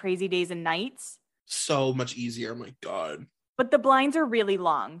easier than Crazy Days and Nights. So much easier. Oh my God. But the blinds are really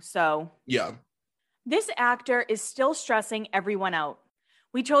long, so. Yeah. This actor is still stressing everyone out.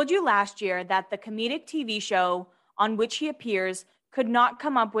 We told you last year that the comedic TV show on which he appears could not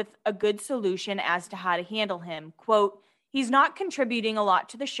come up with a good solution as to how to handle him. Quote, he's not contributing a lot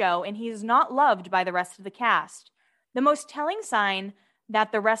to the show and he is not loved by the rest of the cast. The most telling sign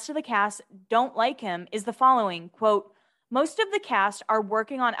that the rest of the cast don't like him is the following, quote, most of the cast are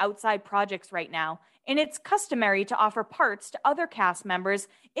working on outside projects right now, and it's customary to offer parts to other cast members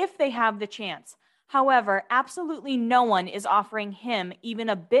if they have the chance. However, absolutely no one is offering him even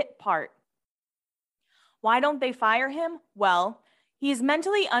a bit part. Why don't they fire him? Well, he is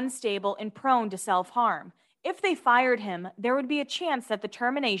mentally unstable and prone to self-harm. If they fired him, there would be a chance that the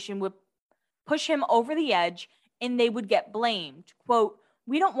termination would push him over the edge and they would get blamed. Quote,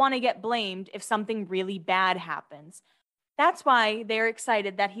 we don't want to get blamed if something really bad happens. That's why they're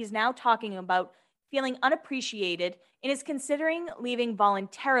excited that he's now talking about feeling unappreciated and is considering leaving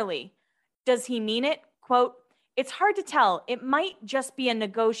voluntarily. Does he mean it? Quote, it's hard to tell. It might just be a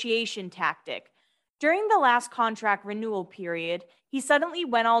negotiation tactic. During the last contract renewal period, he suddenly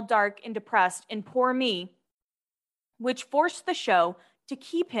went all dark and depressed and poor me, which forced the show to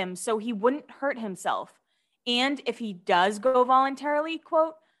keep him so he wouldn't hurt himself. And if he does go voluntarily,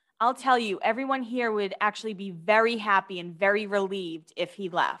 quote, I'll tell you, everyone here would actually be very happy and very relieved if he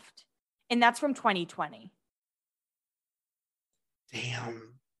left. And that's from 2020.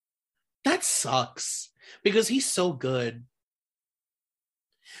 Damn. That sucks because he's so good.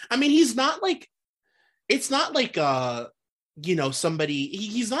 I mean, he's not like, it's not like, you know, somebody,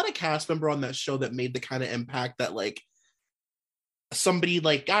 he's not a cast member on that show that made the kind of impact that like somebody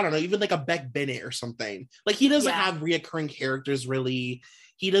like, I don't know, even like a Beck Bennett or something. Like he doesn't have reoccurring characters really.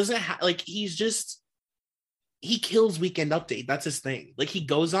 He doesn't have, like, he's just, he kills Weekend Update. That's his thing. Like he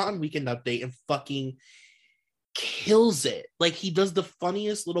goes on Weekend Update and fucking kills it. Like he does the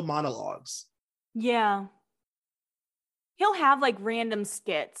funniest little monologues. Yeah. He'll have like random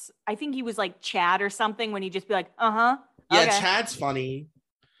skits. I think he was like Chad or something when he'd just be like, yeah, okay. Chad's funny.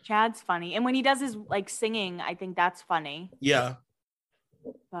 Chad's funny. And when he does his like singing, I think that's funny. Yeah.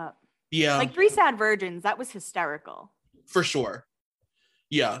 But yeah. Like Three Sad Virgins, that was hysterical. For sure.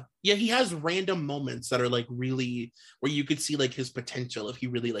 Yeah. Yeah, he has random moments that are like really where you could see like his potential if he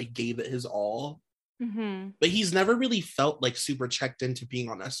really like gave it his all. Mm-hmm. But he's never really felt like super checked into being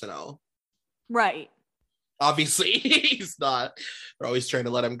on SNL. Right. Obviously, he's not. They're always trying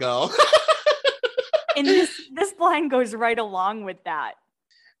to let him go. And this line goes right along with that.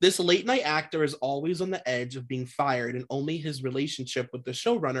 This late night actor is always on the edge of being fired, and only his relationship with the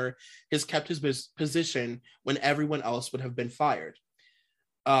showrunner has kept his position when everyone else would have been fired.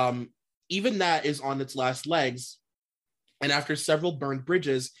 Even that is on its last legs, and after several burned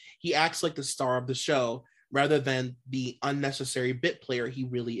bridges, he acts like the star of the show rather than the unnecessary bit player he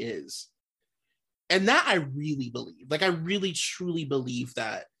really is. And that I really believe. Like, I really, truly believe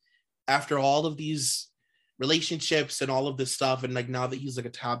that after all of these relationships and all of this stuff, and like now that he's like a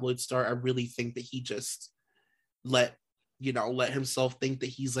tabloid star, I really think that he just let himself think that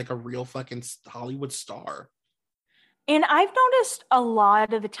he's like a real fucking Hollywood star. And I've noticed a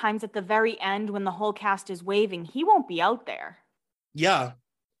lot of the times at the very end when the whole cast is waving, he won't be out there. Yeah.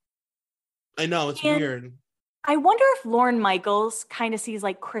 I know, it's weird. I wonder if Lorne Michaels kind of sees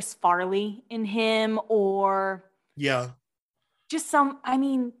like Chris Farley in him, or just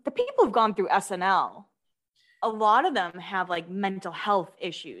the people who've gone through SNL, a lot of them have like mental health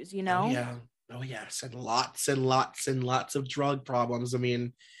issues, you know? Oh yes. And lots and lots and lots of drug problems. I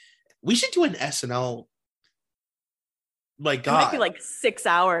mean, we should do an SNL. Like, God. It might be like 6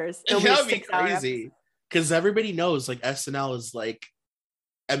 hours. That'd be crazy. Because everybody knows like SNL is like,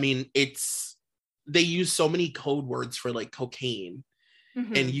 I mean, they use so many code words for like cocaine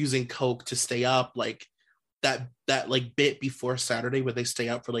and using coke to stay up, like that like bit before Saturday where they stay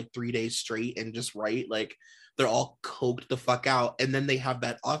up for like 3 days straight and just write, like they're all coked the fuck out, and then they have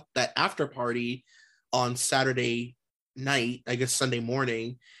that after party on Saturday night, I guess Sunday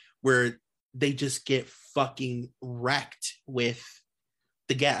morning, where they just get fucking wrecked with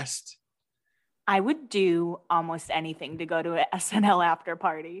the guest. I would do almost anything to go to an SNL after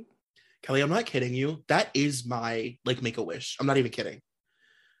party. Kelly, I'm not kidding you. That is my like Make-A-Wish. I'm not even kidding.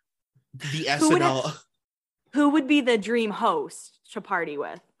 The SNL. Who would be the dream host to party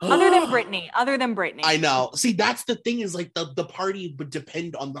with? Other than Britney. I know. See, that's the thing, is like the party would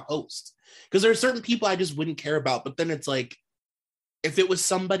depend on the host. Because there are certain people I just wouldn't care about. But then it's like, if it was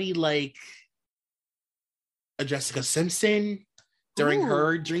somebody like a Jessica Simpson during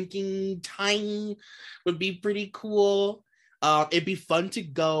her drinking time would be pretty cool. It'd be fun to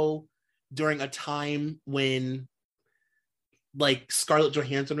go during a time when like Scarlett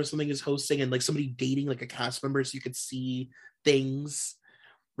Johansson or something is hosting, and like somebody dating like a cast member so you could see things.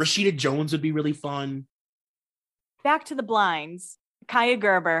 Rashida Jones would be really fun. Back to the blinds. Kaya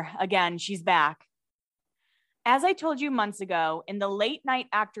Gerber, again, she's back. As I told you months ago, and the late night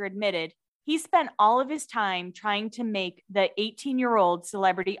actor admitted, he spent all of his time trying to make the 18-year-old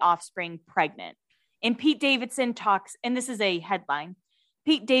celebrity offspring pregnant. And Pete Davidson talks, and this is a headline,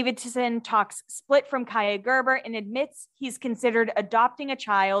 Pete Davidson talks split from Kaya Gerber and admits he's considered adopting a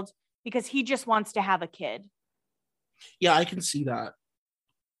child because he just wants to have a kid. Yeah, I can see that.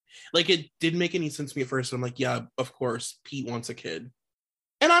 Like, it didn't make any sense to me at first. I'm like, yeah, of course, Pete wants a kid.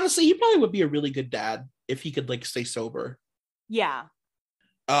 And honestly, he probably would be a really good dad if he could, like, stay sober. Yeah.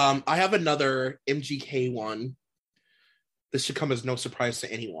 I have another MGK one. This should come as no surprise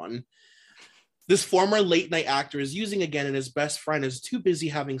to anyone. This former late night actor is using again, and his best friend is too busy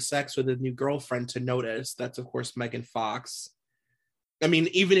having sex with a new girlfriend to notice. That's, of course, Megan Fox. I mean,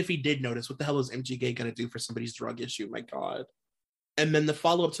 even if he did notice, what the hell is MGK going to do for somebody's drug issue? My God. And then the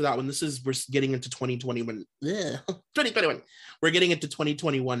follow-up to that one, we're getting into 2021. 2021. We're getting into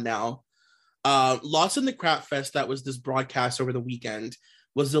 2021 now. Lost in the Crap Fest, that was this broadcast over the weekend,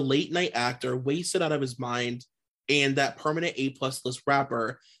 was the late night actor wasted out of his mind, and that permanent A+ list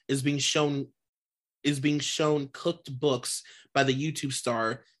rapper is being shown cooked books by the YouTube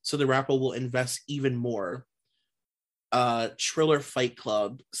star, so the rapper will invest even more. Triller Fight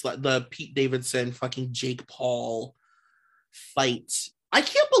Club, the Pete Davidson fucking Jake Paul fight. I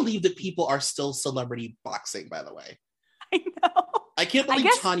can't believe that people are still celebrity boxing, by the way. I know. I can't believe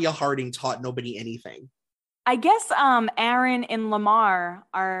Tanya Harding taught nobody anything. I guess Aaron and Lamar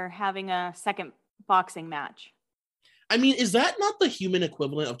are having a second boxing match. I mean, is that not the human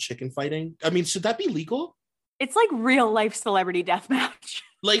equivalent of chicken fighting? I mean, should that be legal? It's like real life celebrity deathmatch.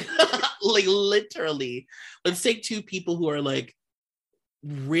 Like literally. Let's take two people who are like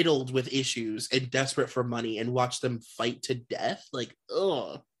riddled with issues and desperate for money and watch them fight to death. Like,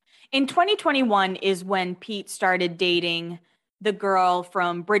 ugh. In 2021 is when Pete started dating the girl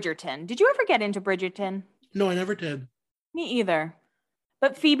from Bridgerton. Did you ever get into Bridgerton? No, I never did. Me either.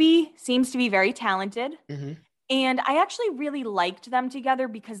 But Phoebe seems to be very talented. Mm-hmm. And I actually really liked them together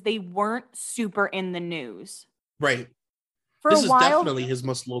because they weren't super in the news. Right. This is definitely his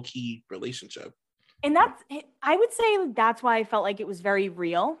most low-key relationship. And I would say that's why I felt like it was very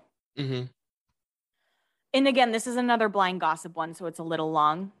real. Mm-hmm. And again, this is another blind gossip one, so it's a little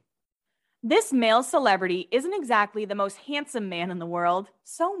long. This male celebrity isn't exactly the most handsome man in the world.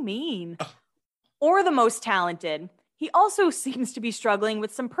 So mean. Or the most talented. He also seems to be struggling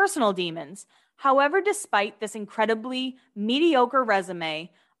with some personal demons. However, despite this incredibly mediocre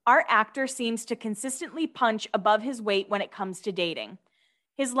resume, our actor seems to consistently punch above his weight when it comes to dating.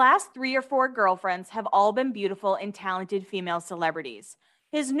 His last 3 or 4 girlfriends have all been beautiful and talented female celebrities.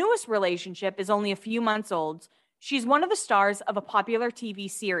 His newest relationship is only a few months old. She's one of the stars of a popular TV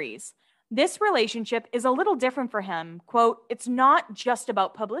series. This relationship is a little different for him. Quote, "It's not just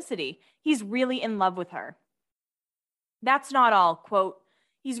about publicity. He's really in love with her." That's not all. Quote,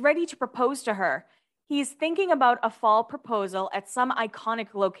 "He's ready to propose to her. He's thinking about a fall proposal at some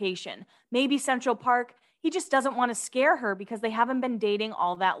iconic location, maybe Central Park. He just doesn't want to scare her because they haven't been dating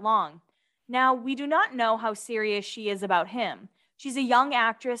all that long. Now, we do not know how serious she is about him. She's a young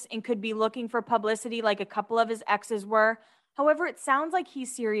actress and could be looking for publicity like a couple of his exes were. However, it sounds like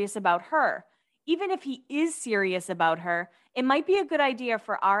he's serious about her. Even if he is serious about her, it might be a good idea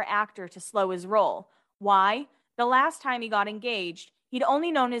for our actor to slow his roll. Why? The last time he got engaged, he'd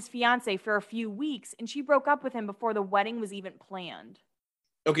only known his fiancée for a few weeks, and she broke up with him before the wedding was even planned."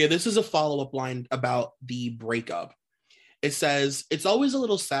 Okay, this is a follow-up line about the breakup. It says, "It's always a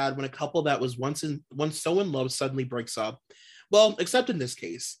little sad when a couple that was once so in love suddenly breaks up. Well, except in this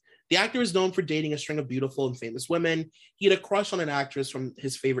case. The actor is known for dating a string of beautiful and famous women. He had a crush on an actress from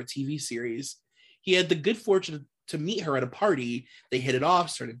his favorite TV series. He had the good fortune to meet her at a party. They hit it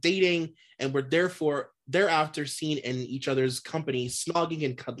off, started dating, and were thereafter seen in each other's company, snogging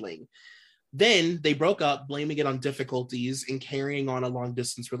and cuddling. Then they broke up, blaming it on difficulties in carrying on a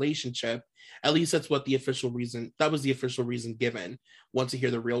long-distance relationship. At least that was the official reason given. Want to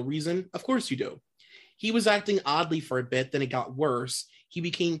hear the real reason? Of course you do. He was acting oddly for a bit, then it got worse. He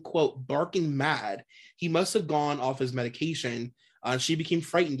became, quote, barking mad. He must have gone off his medication. She became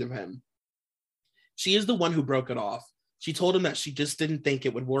frightened of him. She is the one who broke it off. She told him that she just didn't think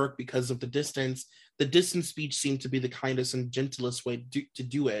it would work because of the distance. The distance speech seemed to be the kindest and gentlest way to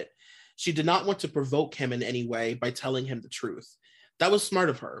do it. She did not want to provoke him in any way by telling him the truth. That was smart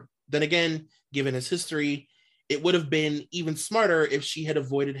of her. Then again, given his history, it would have been even smarter if she had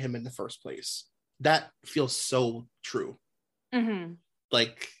avoided him in the first place. That feels so true. Mm-hmm.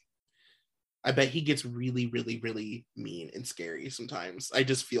 Like, I bet he gets really, really, really mean and scary sometimes. I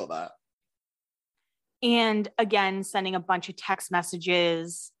just feel that. And again, sending a bunch of text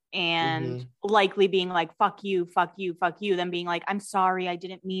messages and likely being like, fuck you, fuck you, fuck you. Then being like, I'm sorry, I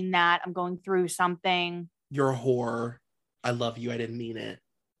didn't mean that. I'm going through something. You're a whore. I love you. I didn't mean it.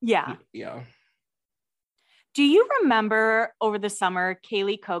 Yeah. Yeah. Do you remember over the summer,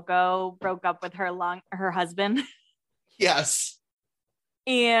 Kaylee Coco broke up with her husband? Yes.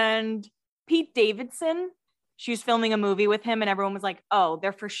 And Pete Davidson, she was filming a movie with him and everyone was like, oh,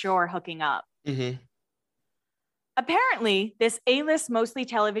 they're for sure hooking up. Mm-hmm. Apparently, this A-list, mostly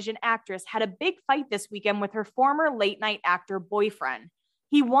television actress had a big fight this weekend with her former late-night actor boyfriend.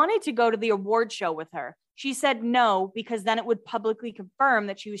 He wanted to go to the award show with her. She said no, because then it would publicly confirm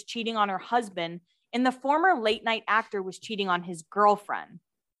that she was cheating on her husband, and the former late night actor was cheating on his girlfriend.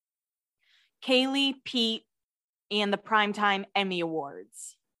 Kaylee, Pete, and the Primetime Emmy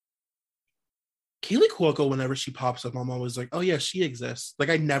Awards. Kaylee Cuoco, whenever she pops up, I'm always like, oh yeah, she exists. Like,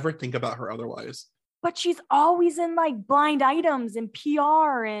 I never think about her otherwise. But she's always in like Blind Items and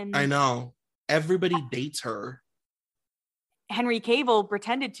PR, and I know. Everybody dates her. Henry Cavill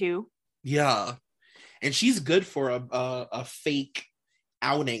pretended to. Yeah. And she's good for a fake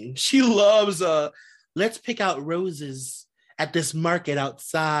outing. She loves let's pick out roses at this market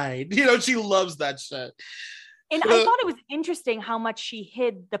outside. You know, she loves that shit. And I thought it was interesting how much she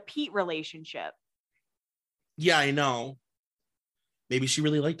hid the Pete relationship. Yeah, I know. Maybe she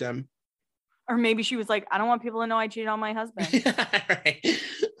really liked him. Or maybe she was like, I don't want people to know I cheated on my husband. Right.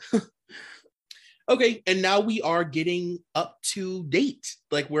 Okay, and now we are getting up to date.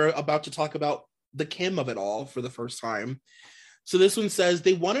 Like, we're about to talk about the Kim of it all for the first time. So this one says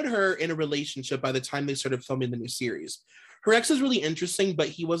they wanted her in a relationship by the time they started filming the new series. Her ex is really interesting, but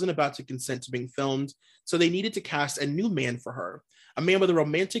he wasn't about to consent to being filmed, so they needed to cast a new man for her, a man with a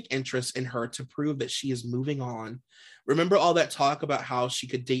romantic interest in her to prove that she is moving on. Remember all that talk about how she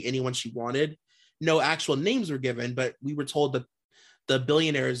could date anyone she wanted? No actual names were given, but we were told that the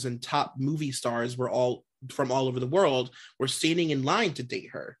billionaires and top movie stars were all from all over the world were standing in line to date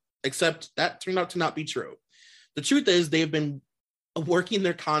her, except that turned out to not be true. The truth is they've been working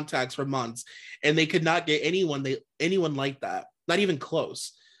their contacts for months and they could not get anyone like that, not even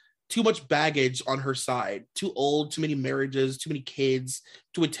close. Too much baggage on her side, too old, too many marriages, too many kids,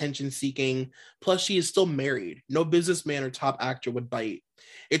 too attention seeking. Plus she is still married. No businessman or top actor would bite.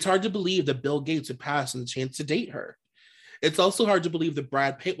 It's hard to believe that Bill Gates would pass on the chance to date her. It's also hard to believe that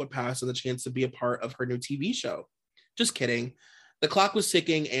Brad Pitt would pass on the chance to be a part of her new TV show. Just kidding. The clock was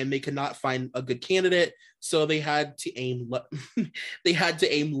ticking and they could not find a good candidate, so they had to aim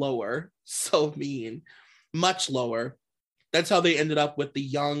lower. So mean. Much lower. That's how they ended up with the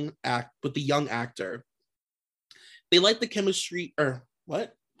young actor. They liked the chemistry, or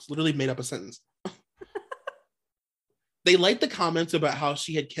what? It's literally made up a sentence. They liked the comments about how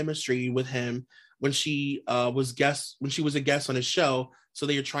she had chemistry with him when she was a guest on his show, so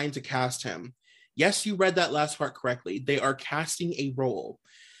they are trying to cast him. Yes, you read that last part correctly. They are casting a role.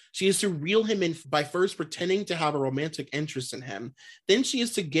 She is to reel him in by first pretending to have a romantic interest in him. Then she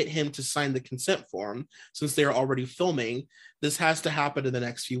is to get him to sign the consent form. Since they are already filming, this has to happen in the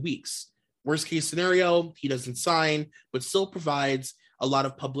next few weeks. Worst case scenario, he doesn't sign, but still provides a lot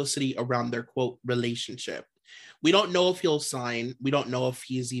of publicity around their, quote, relationship. We don't know if he'll sign. We don't know if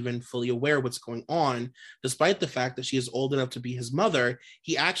he is even fully aware what's going on. Despite the fact that she is old enough to be his mother,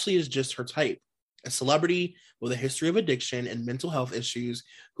 he actually is just her type. A celebrity with a history of addiction and mental health issues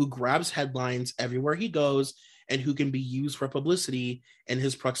who grabs headlines everywhere he goes and who can be used for publicity and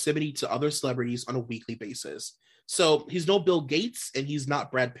his proximity to other celebrities on a weekly basis. So he's no Bill Gates and he's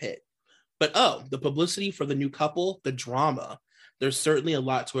not Brad Pitt. But the publicity for the new couple, the drama, there's certainly a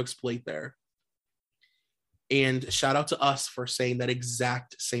lot to exploit there. And shout out to us for saying that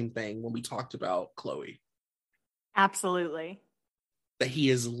exact same thing when we talked about Khloe. Absolutely. That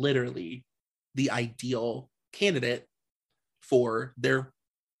he is literally the ideal candidate for their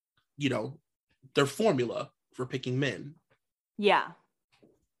formula for picking men. Yeah.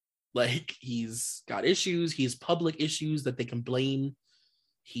 Like, he's got issues. He's public issues that they can blame.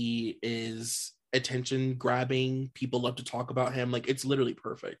 He is attention grabbing. People love to talk about him. Like, it's literally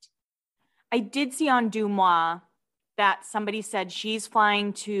perfect. I did see on DeuxMoi that somebody said she's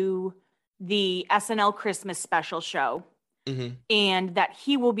flying to the SNL Christmas special show, and that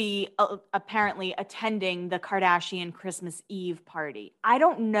he will be apparently attending the Kardashian Christmas Eve party. I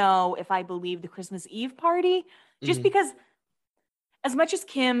don't know if I believe the Christmas Eve party, just because as much as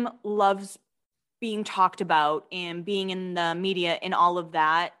Kim loves being talked about and being in the media and all of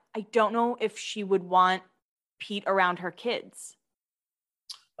that, I don't know if she would want Pete around her kids.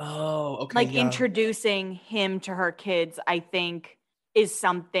 Oh, okay. Like, introducing him to her kids, I think, is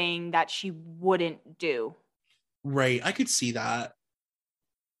something that she wouldn't do. Right. I could see that.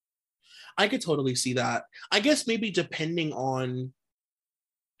 I could totally see that. I guess maybe depending on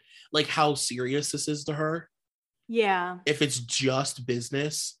like how serious this is to her. Yeah. If it's just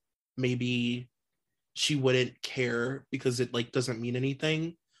business, maybe she wouldn't care because it like doesn't mean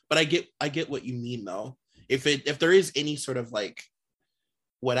anything. But I get what you mean though. If there is any sort of like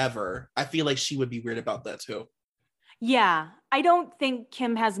whatever, I feel like she would be weird about that too. Yeah, I don't think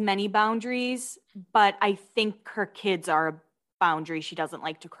Kim has many boundaries, but I think her kids are a boundary she doesn't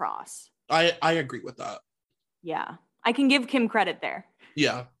like to cross. I agree with that. Yeah, I can give Kim credit there.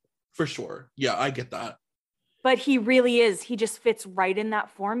 Yeah, for sure. Yeah, I get that. But he really is. He just fits right in that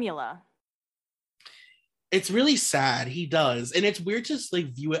formula. It's really sad. He does. And it's weird to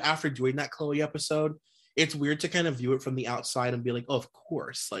like view it after doing that Chloe episode. It's weird to kind of view it from the outside and be like, oh, of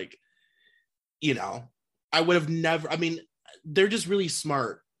course. Like, you know, I would have never, I mean, they're just really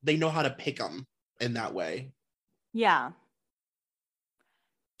smart. They know how to pick them in that way. Yeah.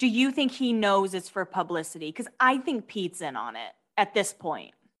 Do you think he knows it's for publicity? Because I think Pete's in on it at this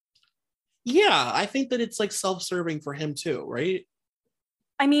point. Yeah, I think that it's like self-serving for him too, right?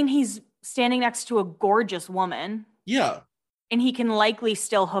 I mean, he's standing next to a gorgeous woman. Yeah. And he can likely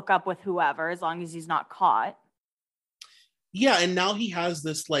still hook up with whoever as long as he's not caught. Yeah, and now he has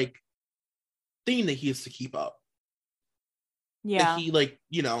this like thing that he has to keep up. Yeah. And he like,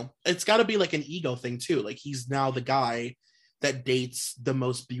 you know, it's got to be like an ego thing too. Like he's now the guy that dates the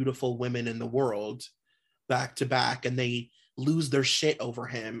most beautiful women in the world back to back, and they lose their shit over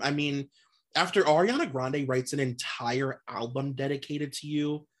him. I mean, after Ariana Grande writes an entire album dedicated to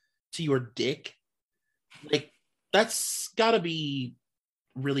you, to your dick, like that's got to be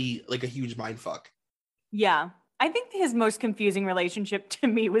really like a huge mind fuck. Yeah. I think his most confusing relationship to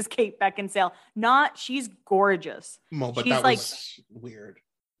me was Kate Beckinsale. She's gorgeous. But she's that like, was weird.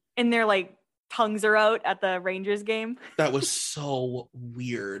 And their like tongues are out at the Rangers game. That was so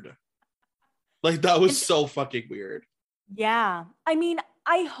weird. Like that was so fucking weird. Yeah. I mean,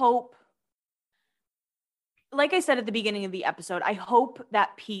 I hope, like I said at the beginning of the episode, I hope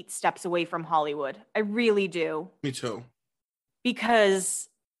that Pete steps away from Hollywood. I really do. Me too. Because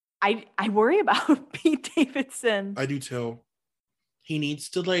I worry about Pete Davidson. I do too. He needs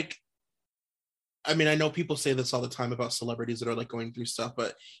to like, I mean, I know people say this all the time about celebrities that are like going through stuff,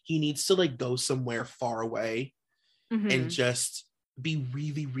 but he needs to like go somewhere far away and just be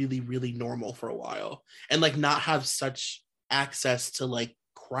really, really, really normal for a while and like not have such access to like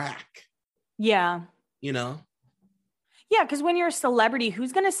crack. Yeah. You know? Yeah, because when you're a celebrity,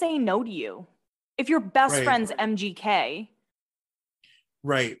 who's going to say no to you? If your best friend's MGK.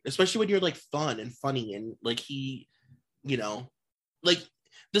 Right. Especially when you're like fun and funny and like he, you know, like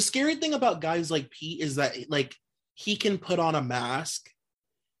the scary thing about guys like Pete is that like he can put on a mask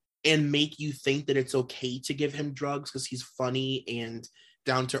and make you think that it's okay to give him drugs because he's funny and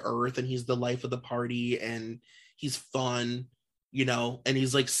down to earth and he's the life of the party and he's fun, you know, and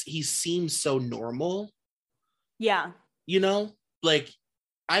he's like, he seems so normal. Yeah. You know, like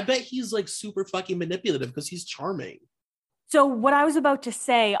I bet he's like super fucking manipulative because he's charming. So what I was about to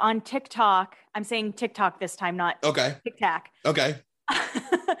say on TikTok, I'm saying TikTok this time, not TikTok. Okay.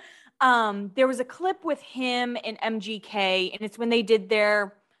 There was a clip with him and MGK, and it's when they did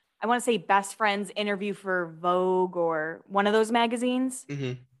their, I want to say, best friends interview for Vogue or one of those magazines.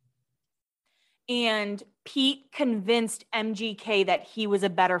 Mm-hmm. And Pete convinced MGK that he was a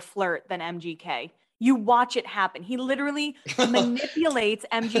better flirt than MGK. You watch it happen. He literally manipulates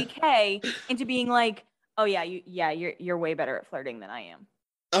MGK into being like, "Oh yeah, you're way better at flirting than I am."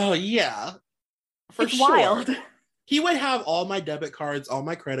 Oh yeah, it's wild. He would have all my debit cards, all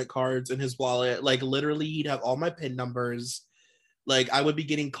my credit cards in his wallet. Like literally, he'd have all my PIN numbers. Like I would be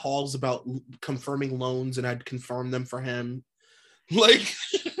getting calls about confirming loans, and I'd confirm them for him. Like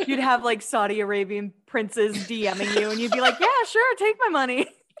you'd have like Saudi Arabian princes DMing you, and you'd be like, "Yeah, sure, take my money."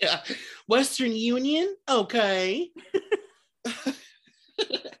 Yeah, Western Union, okay.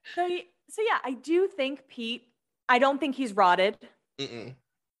 So yeah, I do think Pete. I don't think he's rotted. Mm-mm.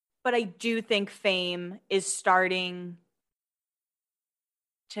 But I do think fame is starting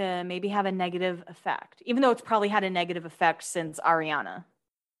to maybe have a negative effect, even though it's probably had a negative effect since Ariana.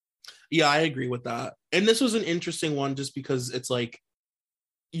 Yeah, I agree with that. And this was an interesting one just because it's like,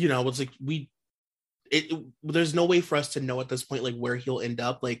 you know, it's like there's no way for us to know at this point, like where he'll end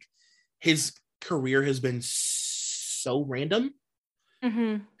up. Like his career has been so random,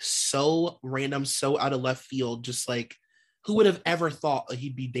 so random, so out of left field, just like, who would have ever thought that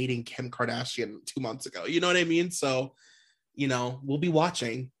he'd be dating Kim Kardashian 2 months ago? You know what I mean? So, you know, we'll be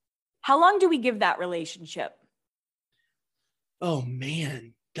watching. How long do we give that relationship? Oh,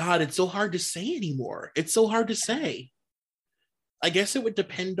 man. God, it's so hard to say anymore. It's so hard to say. I guess it would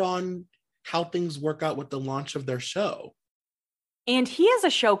depend on how things work out with the launch of their show. And he has a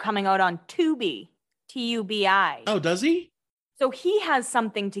show coming out on Tubi, Tubi. Oh, does he? So he has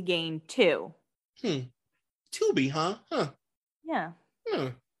something to gain too. Tubi, huh? Huh. Yeah.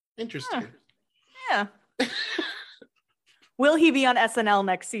 Interesting. Yeah. Will he be on SNL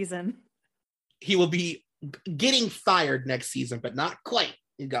next season? He will be getting fired next season, but not quite.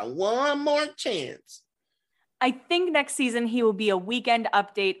 He got one more chance. I think next season he will be a Weekend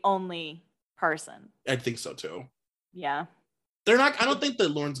Update only person. I think so too. Yeah. They're not, I don't think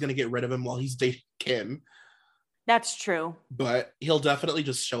that Lauren's going to get rid of him while he's dating Kim. That's true. But he'll definitely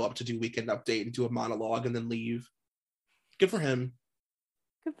just show up to do Weekend Update and do a monologue and then leave. Good for him.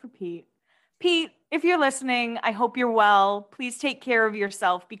 Good for Pete. Pete, if you're listening, I hope you're well. Please take care of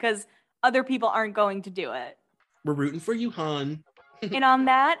yourself because other people aren't going to do it. We're rooting for you, hon. And on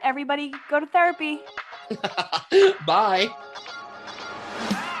that, everybody go to therapy. Bye.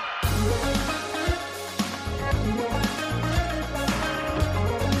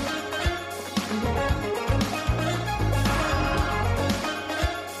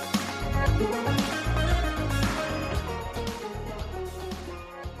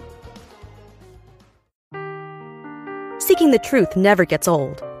 Seeking the truth never gets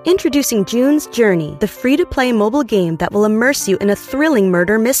old. Introducing June's Journey, the free-to-play mobile game that will immerse you in a thrilling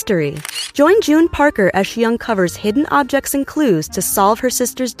murder mystery. Join June Parker as she uncovers hidden objects and clues to solve her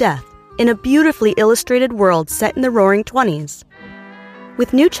sister's death in a beautifully illustrated world set in the Roaring '20s.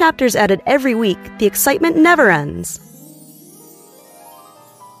 With new chapters added every week, the excitement never ends.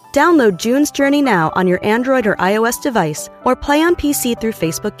 Download June's Journey now on your Android or iOS device or play on PC through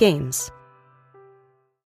Facebook Games.